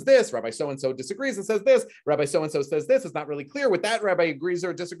so-and-so says this, Rabbi so-and-so disagrees and says this, Rabbi so-and-so says this. It's not really clear what that rabbi agrees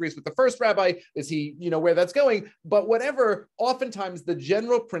or disagrees with the first rabbi. Is he, where that's going? But whatever, oftentimes the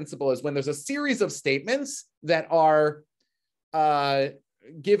general principle is when there's a series of statements that are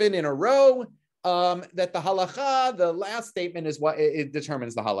given in a row, that the halacha, the last statement is what it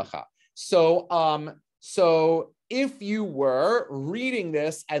determines the halacha. So if you were reading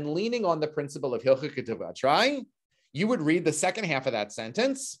this and leaning on the principle of Hilchot Kivatrai, you would read the second half of that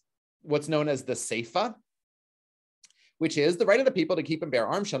sentence, what's known as the Seifa, which is the right of the people to keep and bear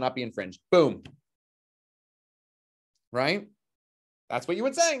arms shall not be infringed. Boom. Right? That's what you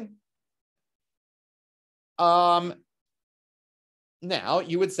would say. Now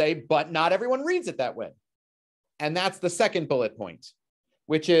you would say, but not everyone reads it that way. And that's the second bullet point,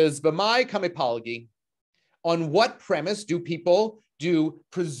 which is B'mai kamipalgi. On what premise do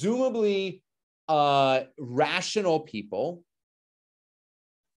presumably rational people,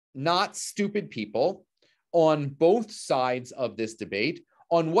 not stupid people, on both sides of this debate,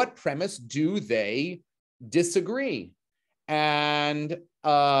 on what premise do they disagree? And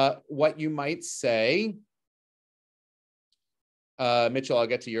what you might say, Mitchell, I'll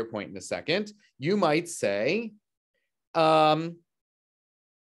get to your point in a second. You might say,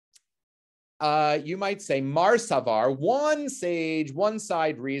 Mar Savar, one sage, one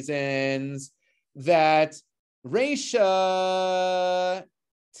side reasons that Reisha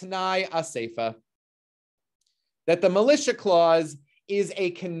Tanai Asefa, that the militia clause is a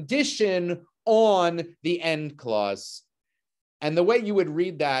condition on the end clause. And the way you would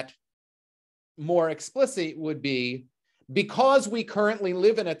read that more explicit would be, because we currently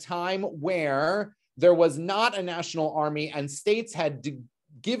live in a time where there was not a national army and states had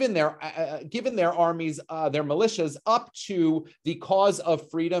given their armies, their militias up to the cause of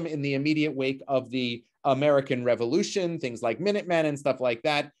freedom in the immediate wake of the American Revolution, things like Minutemen and stuff like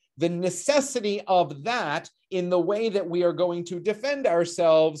that. The necessity of that in the way that we are going to defend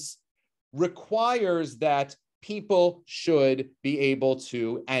ourselves requires that people should be able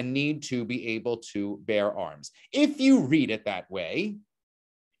to and need to be able to bear arms. If you read it that way,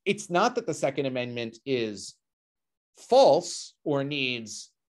 it's not that the Second Amendment is false or needs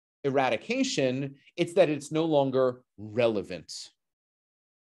eradication, it's that it's no longer relevant,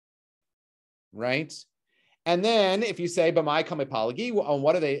 right? And then if you say, B'mai kam ipalagi,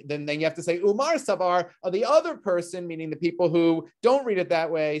 what are they? Then you have to say, Umar Savar, the other person, meaning the people who don't read it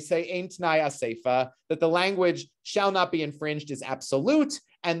that way, say, Ein t'nai aseifa, that the language shall not be infringed is absolute,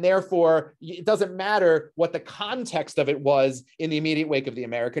 and therefore it doesn't matter what the context of it was in the immediate wake of the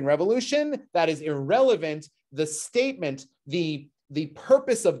American Revolution. That is irrelevant. The statement, the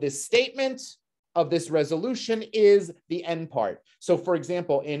purpose of this statement, of this resolution, is the end part. So for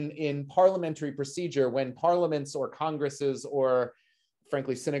example, in parliamentary procedure, when parliaments or congresses or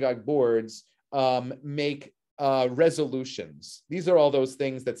frankly synagogue boards make resolutions, these are all those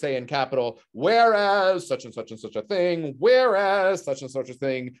things that say in capital, whereas such and such a thing, whereas such and such a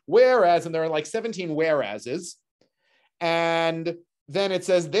thing, whereas, and there are like 17 whereases. And then it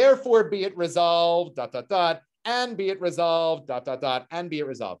says, therefore be it resolved, ... and be it resolved, ... and be it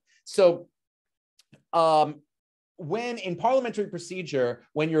resolved. So when in parliamentary procedure,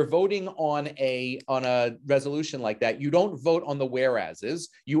 when you're voting on a resolution like that, you don't vote on the whereases,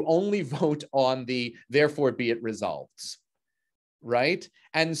 you only vote on the therefore be it resolved, right?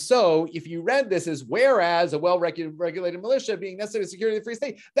 And so if you read this as whereas a well-regulated militia being necessary to security of the free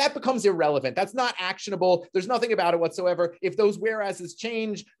state, that becomes irrelevant. That's not actionable. There's nothing about it whatsoever. If those whereases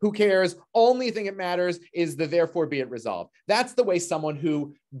change, who cares? Only thing that matters is the therefore be it resolved. That's the way someone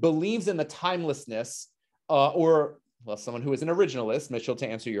who believes in the timelessness or someone who is an originalist, Mitchell, to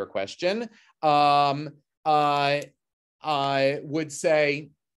answer your question, would say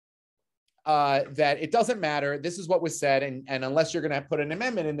that it doesn't matter. This is what was said, and unless you're going to put an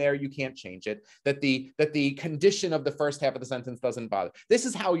amendment in there, you can't change it. That the condition of the first half of the sentence doesn't bother. This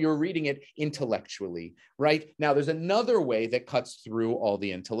is how you're reading it intellectually, right? Now, there's another way that cuts through all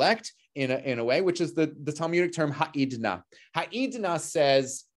the intellect in a way, which is the Talmudic term ha'idna. Ha'idna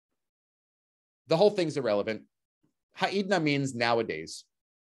says the whole thing's irrelevant. Ha'idna means nowadays.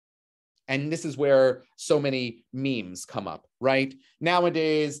 And this is where so many memes come up, right?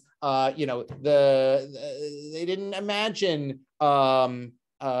 Nowadays, they didn't imagine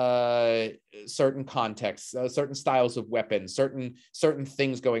certain contexts, certain styles of weapons, certain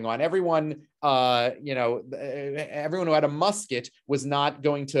things going on. Everyone, everyone who had a musket was not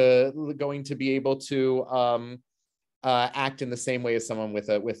going to be able to act in the same way as someone with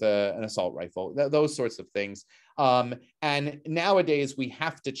an assault rifle. Those sorts of things. And nowadays we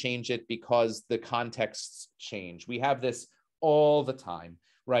have to change it because the contexts change. We have this all the time,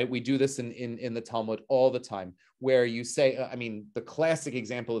 right? We do this in the Talmud all the time, where you say, the classic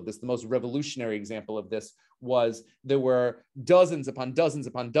example of this, the most revolutionary example of this was there were dozens upon dozens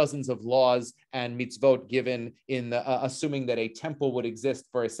upon dozens of laws and mitzvot given in assuming that a temple would exist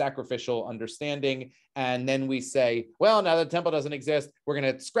for a sacrificial understanding. And then we say, well, now that the temple doesn't exist, we're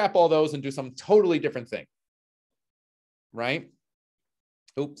going to scrap all those and do some totally different thing. Right?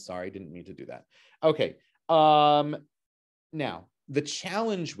 Oops, sorry, didn't mean to do that. Okay. Now, the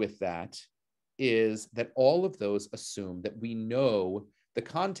challenge with that is that all of those assume that we know the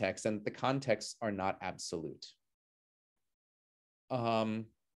context, and the contexts are not absolute. And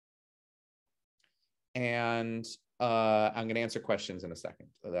I'm going to answer questions in a second.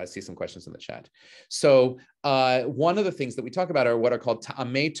 I see some questions in the chat. So one of the things that we talk about are what are called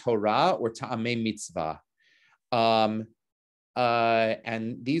ta'amei Torah or ta'amei mitzvah.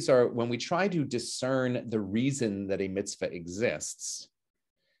 And these are when we try to discern the reason that a mitzvah exists.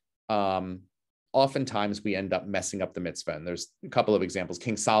 Oftentimes we end up messing up the mitzvah. And there's a couple of examples.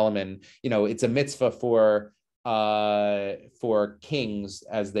 King Solomon, it's a mitzvah for kings,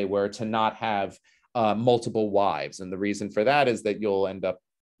 as they were, to not have multiple wives. And the reason for that is that you'll end up,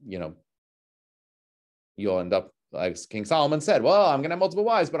 like King Solomon said, well, I'm going to have multiple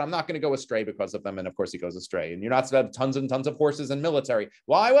wives, but I'm not going to go astray because of them. And of course he goes astray. And you're not supposed to have tons and tons of horses and military.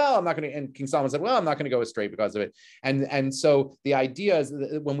 Why? Well, I'm not going to, and King Solomon said, well, I'm not going to go astray because of it. And so the idea is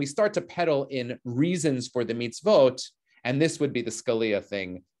that when we start to peddle in reasons for the mitzvot, and this would be the Scalia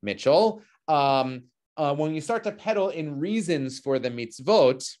thing, Mitchell, when you start to peddle in reasons for the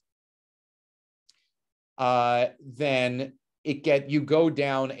mitzvot, then you go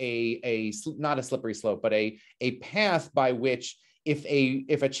down not a slippery slope, but a path by which if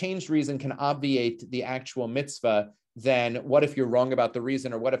a changed reason can obviate the actual mitzvah, then what if you're wrong about the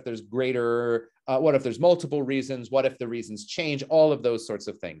reason, or what if there's what if there's multiple reasons? What if the reasons change? All of those sorts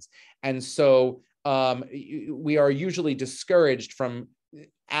of things. And so we are usually discouraged from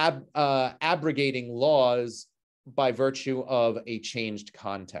abrogating laws by virtue of a changed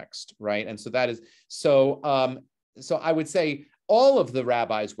context, right? And so that is, so I would say all of the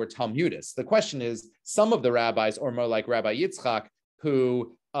rabbis were Talmudists. The question is, some of the rabbis, or more like Rabbi Yitzchak,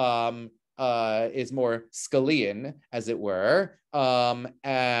 who is more Scalian, as it were,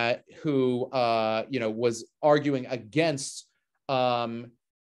 who was arguing against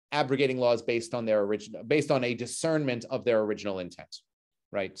abrogating laws based on a discernment of their original intent,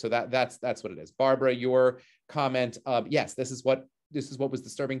 right? So that's what it is. Barbara, your comment, yes, this is what was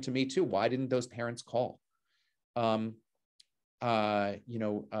disturbing to me too. Why didn't those parents call? Why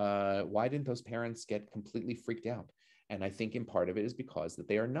didn't those parents get completely freaked out? And I think in part of it is because that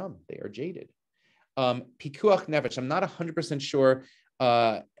they are numb, they are jaded. Pikuach nefesh, I'm not 100% sure.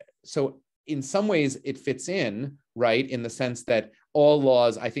 So in some ways it fits in, right? In the sense that all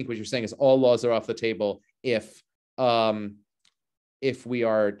laws, I think what you're saying is all laws are off the table if we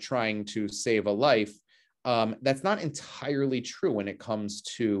are trying to save a life. That's not entirely true when it comes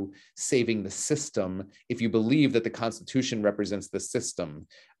to saving the system, if you believe that the Constitution represents the system.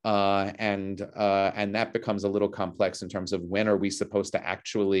 And that becomes a little complex in terms of when are we supposed to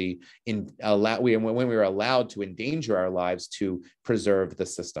actually when we are allowed to endanger our lives to preserve the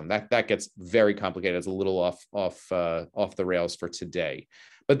system. That gets very complicated. It's a little off the rails for today.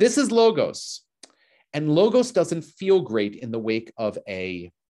 But this is Logos. And Logos doesn't feel great in the wake of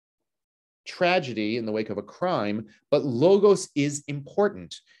a tragedy, in the wake of a crime, but Logos is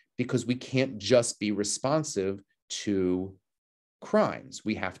important because we can't just be responsive to crimes.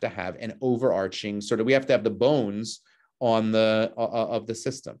 We have to have an overarching we have to have the bones on of the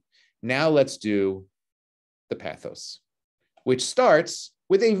system. Now let's do the pathos, which starts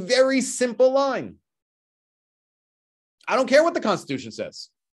with a very simple line. I don't care what the Constitution says.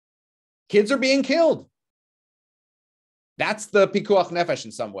 Kids are being killed. That's the pikuach nefesh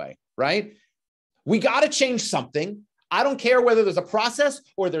in some way, right? We got to change something. I don't care whether there's a process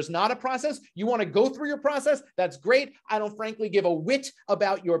or there's not a process. You want to go through your process? That's great. I don't frankly give a whit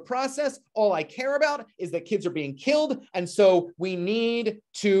about your process. All I care about is that kids are being killed. And so we need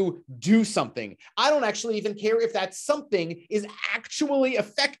to do something. I don't actually even care if that something is actually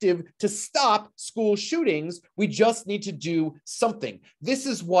effective to stop school shootings. We just need to do something. This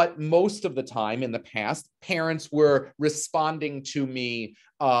is what most of the time in the past parents were responding to me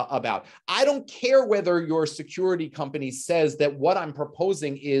about. I don't care whether your security company says that what I'm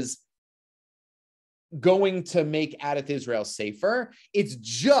proposing is going to make Adath Israel safer. It's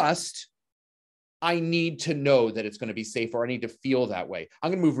just, I need to know that it's going to be safer. I need to feel that way. I'm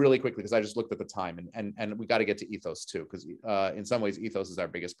going to move really quickly because I just looked at the time and we got to get to ethos too, because in some ways ethos is our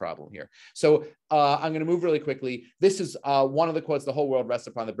biggest problem here. So I'm going to move really quickly. This is one of the quotes, "The whole world rests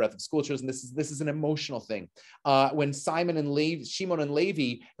upon the breath of school children." This is an emotional thing. When Shimon and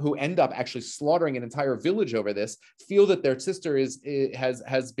Levi, who end up actually slaughtering an entire village over this, feel that their sister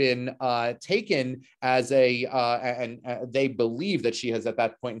has been taken as and they believe that she has at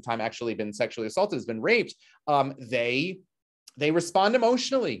that point in time actually been sexually assaulted, has been raped, they respond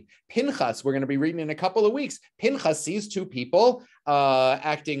emotionally. Pinchas, we're going to be reading in a couple of weeks. Pinchas sees two people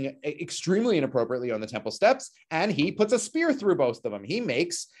acting extremely inappropriately on the temple steps, and he puts a spear through both of them. He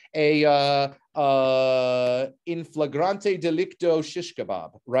makes a in flagrante delicto shish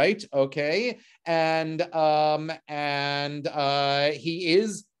kebab, right? Okay, and he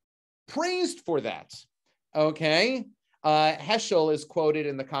is praised for that. Okay. Heschel is quoted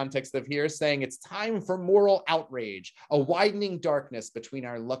in the context of here saying it's time for moral outrage, a widening darkness between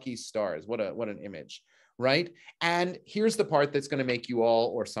our lucky stars. What an image, right? And here's the part that's going to make you all,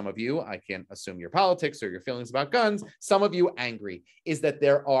 or some of you, I can't assume your politics or your feelings about guns, some of you angry, is that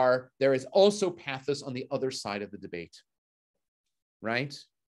there is also pathos on the other side of the debate, right?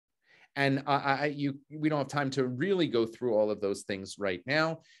 And we don't have time to really go through all of those things right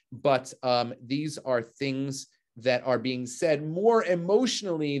now, but these are things that are being said more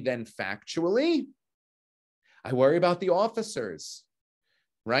emotionally than factually. I worry about the officers,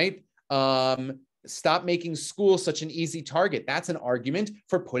 right? Stop making schools such an easy target. That's an argument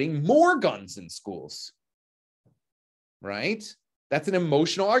for putting more guns in schools, right? That's an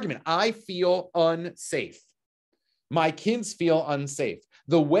emotional argument. I feel unsafe. My kids feel unsafe.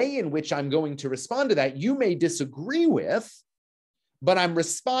 The way in which I'm going to respond to that, you may disagree with, but I'm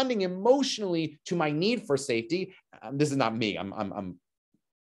responding emotionally to my need for safety. This is not me. I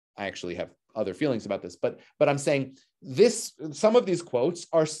actually have other feelings about this, but I'm saying this, some of these quotes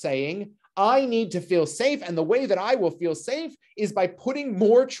are saying, I need to feel safe. And the way that I will feel safe is by putting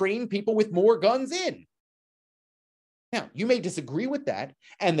more trained people with more guns in. Now, you may disagree with that,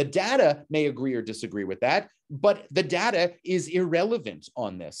 and the data may agree or disagree with that, but the data is irrelevant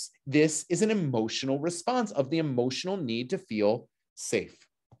on this. This is an emotional response of the emotional need to feel safe.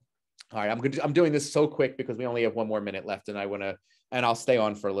 All right, I'm doing this so quick because we only have one more minute left, and I'll stay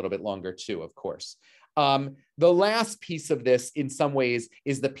on for a little bit longer too, of course. The last piece of this, in some ways,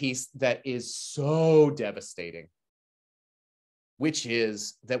 is the piece that is so devastating, which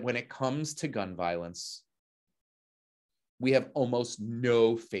is that when it comes to gun violence, we have almost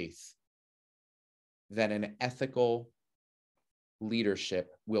no faith that an ethical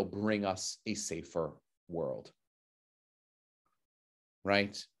leadership will bring us a safer world.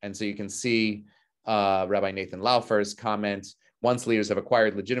 Right? And so you can see Rabbi Nathan Laufer's comment, once leaders have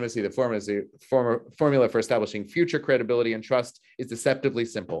acquired legitimacy, the formula for establishing future credibility and trust is deceptively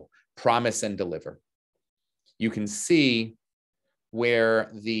simple: promise and deliver. You can see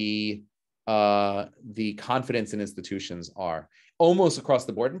where the confidence in institutions are almost across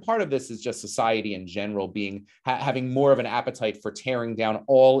the board. And part of this is just society in general having more of an appetite for tearing down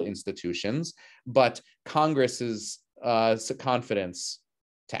all institutions, but Congress's confidence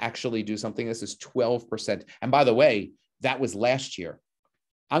to actually do something, this is 12%. And by the way, that was last year.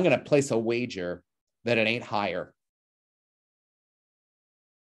 I'm going to place a wager that it ain't higher.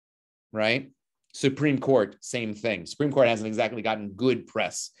 Right? Supreme Court, same thing. Supreme Court hasn't exactly gotten good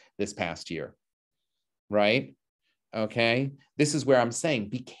press this past year, right? Okay, this is where I'm saying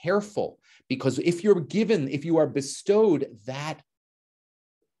be careful, because if you are bestowed that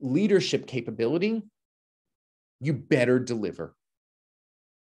leadership capability, you better deliver.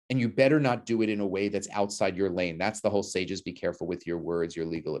 And you better not do it in a way that's outside your lane. That's the whole sages, be careful with your words, your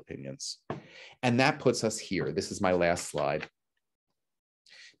legal opinions. And that puts us here. This is my last slide.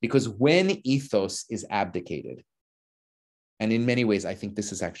 Because when ethos is abdicated, and in many ways, I think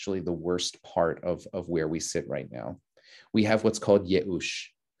this is actually the worst part of where we sit right now, we have what's called Yeush.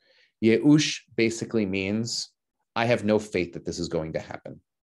 Yeush basically means, I have no faith that this is going to happen.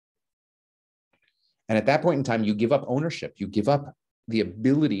 And at that point in time, you give up ownership. You give up the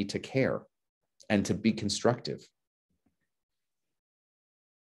ability to care and to be constructive.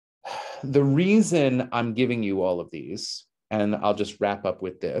 The reason I'm giving you all of these, and I'll just wrap up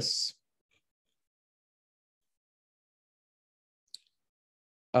with this.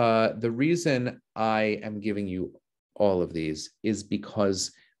 The reason I am giving you all of these is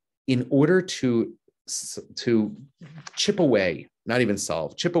because in order to chip away, not even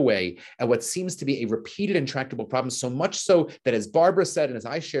solve, chip away at what seems to be a repeated intractable problem, so much so that, as Barbara said, and as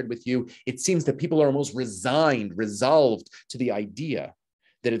I shared with you, it seems that people are almost resolved to the idea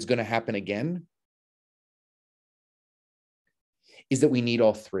that it's going to happen again, is that we need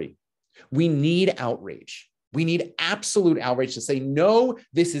all three. We need outrage. We need absolute outrage to say, no,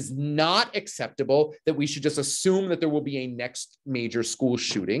 this is not acceptable, that we should just assume that there will be a next major school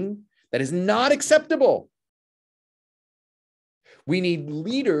shooting. That is not acceptable. We need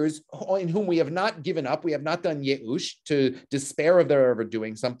leaders in whom we have not given up. We have not done Yeush, to despair of their ever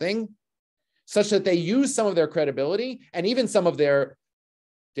doing something, such that they use some of their credibility and even some of their,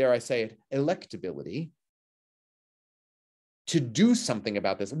 dare I say it, electability to do something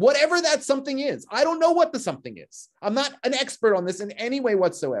about this, whatever that something is. I don't know what the something is. I'm not an expert on this in any way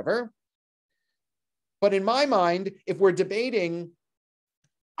whatsoever. But in my mind, if we're debating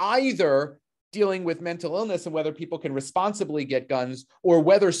either dealing with mental illness and whether people can responsibly get guns or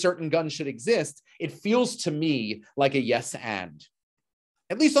whether certain guns should exist, it feels to me like a yes and.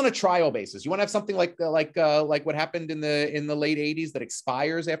 At least on a trial basis. You want to have something like what happened in the late 80s that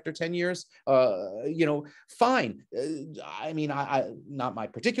expires after 10 years? Fine. I mean, not my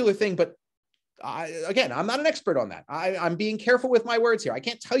particular thing, but again, I'm not an expert on that. I'm being careful with my words here. I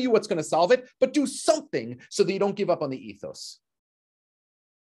can't tell you what's going to solve it, but do something so that you don't give up on the ethos.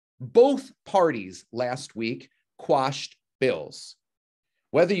 Both parties last week quashed bills.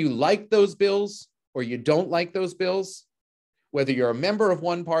 Whether you like those bills or you don't like those bills, whether you're a member of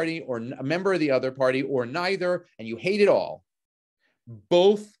one party or a member of the other party or neither, and you hate it all,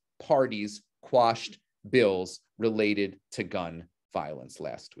 both parties quashed bills related to gun violence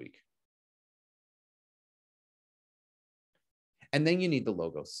last week. And then you need the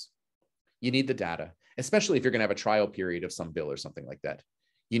logos. You need the data, especially if you're going to have a trial period of some bill or something like that.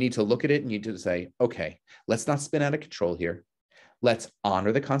 You need to look at it and you need to say, okay, let's not spin out of control here. Let's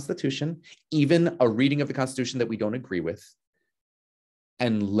honor the Constitution, even a reading of the Constitution that we don't agree with.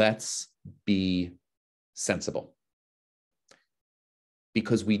 And let's be sensible.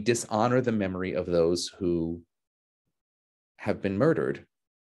 because we dishonor the memory of those who have been murdered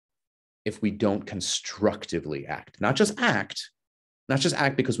if we don't constructively act. Not just act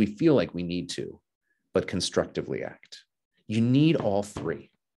because we feel like we need to, but constructively act. You need all three.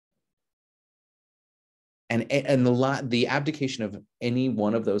 And the abdication of any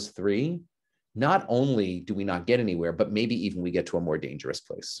one of those three, not only do we not get anywhere, but maybe even we get to a more dangerous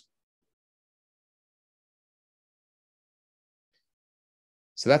place.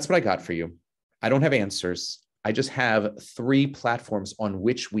 So that's what I got for you. I don't have answers. I just have three platforms on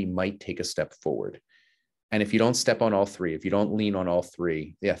which we might take a step forward. And if you don't step on all three, if you don't lean on all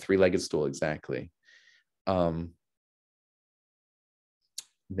three, yeah, three-legged stool, exactly.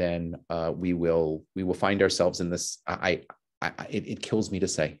 Then we will find ourselves in this. It kills me to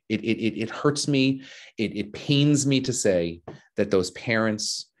say. It hurts me. It pains me to say that those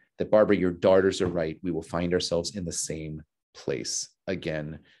parents, that Barbara, your daughters are right. We will find ourselves in the same place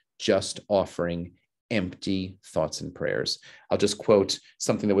again, just offering empty thoughts and prayers. I'll just quote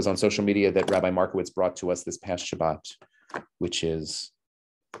something that was on social media that Rabbi Markowitz brought to us this past Shabbat, which is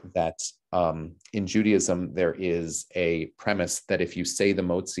that in Judaism, there is a premise that if you say the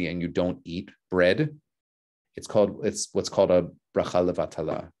motzi and you don't eat bread, it's what's called a bracha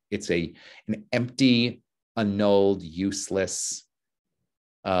levatala. It's an empty, annulled, useless,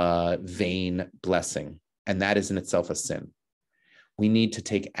 vain blessing. And that is in itself a sin. We need to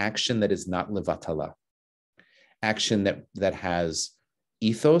take action that is not levatala. Action that has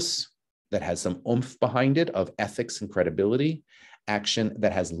ethos, that has some oomph behind it of ethics and credibility. Action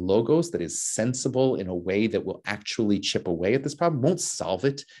that has logos, that is sensible in a way that will actually chip away at this problem, won't solve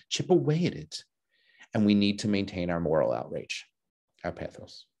it, chip away at it. And we need to maintain our moral outrage, our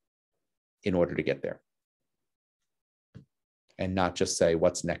pathos, in order to get there. And not just say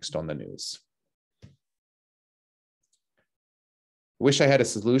what's next on the news. Wish I had a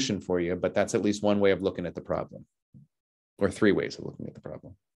solution for you, but that's at least one way of looking at the problem, or three ways of looking at the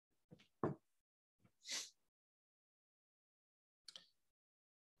problem.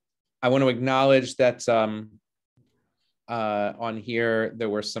 I want to acknowledge that on here, there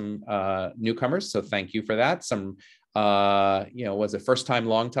were some newcomers, so thank you for that. Some, was it first time,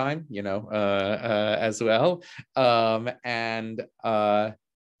 long time, as well. And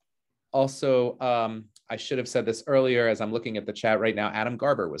also, I should have said this earlier as I'm looking at the chat right now, Adam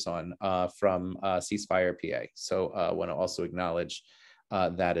Garber was on from Ceasefire PA. So I want to also acknowledge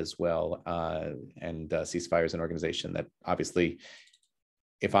that as well. And Ceasefire is an organization that obviously,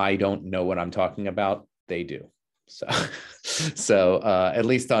 if I don't know what I'm talking about, they do. So, at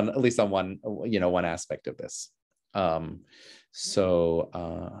least on one aspect of this. Hope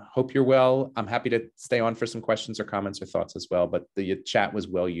you're well. I'm happy to stay on for some questions or comments or thoughts as well, but the chat was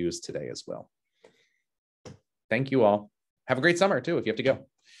well used today as well. Thank you all. Have a great summer too, if you have to go.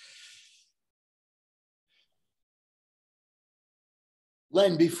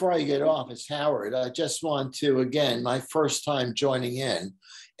 Len, before I get off, it's Howard. I just want to, again, my first time joining in,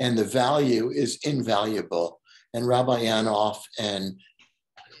 and the value is invaluable. And Rabbi Yanoff, and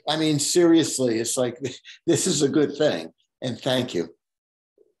I mean, seriously, it's like, this is a good thing. And thank you.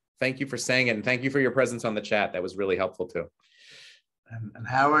 Thank you for saying it. And thank you for your presence on the chat. That was really helpful too. And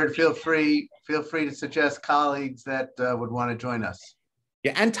Howard, feel free to suggest colleagues that would want to join us.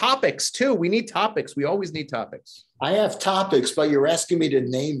 Yeah, and topics too. We need topics. We always need topics. I have topics, but you're asking me to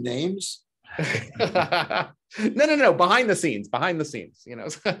name names? No. Behind the scenes.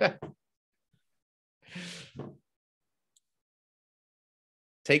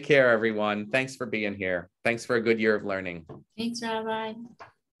 Take care, everyone. Thanks for being here. Thanks for a good year of learning. Thanks, Rabbi.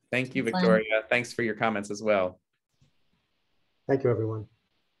 Thank you, Victoria. Thanks for your comments as well. Thank you, everyone.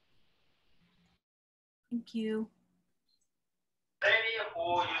 Thank you.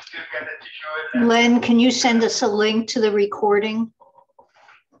 Len, can you send us a link to the recording?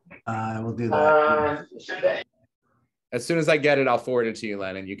 I will do that. As soon as I get it, I'll forward it to you,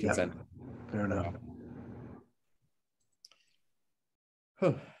 Len, and you can send it. Fair enough.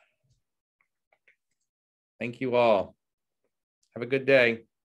 Thank you all. Have a good day.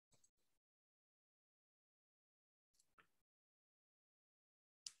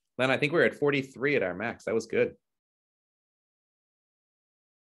 Len, I think we're at 43 at our max. That was good.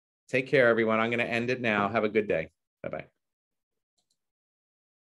 Take care, everyone. I'm going to end it now. Have a good day. Bye-bye.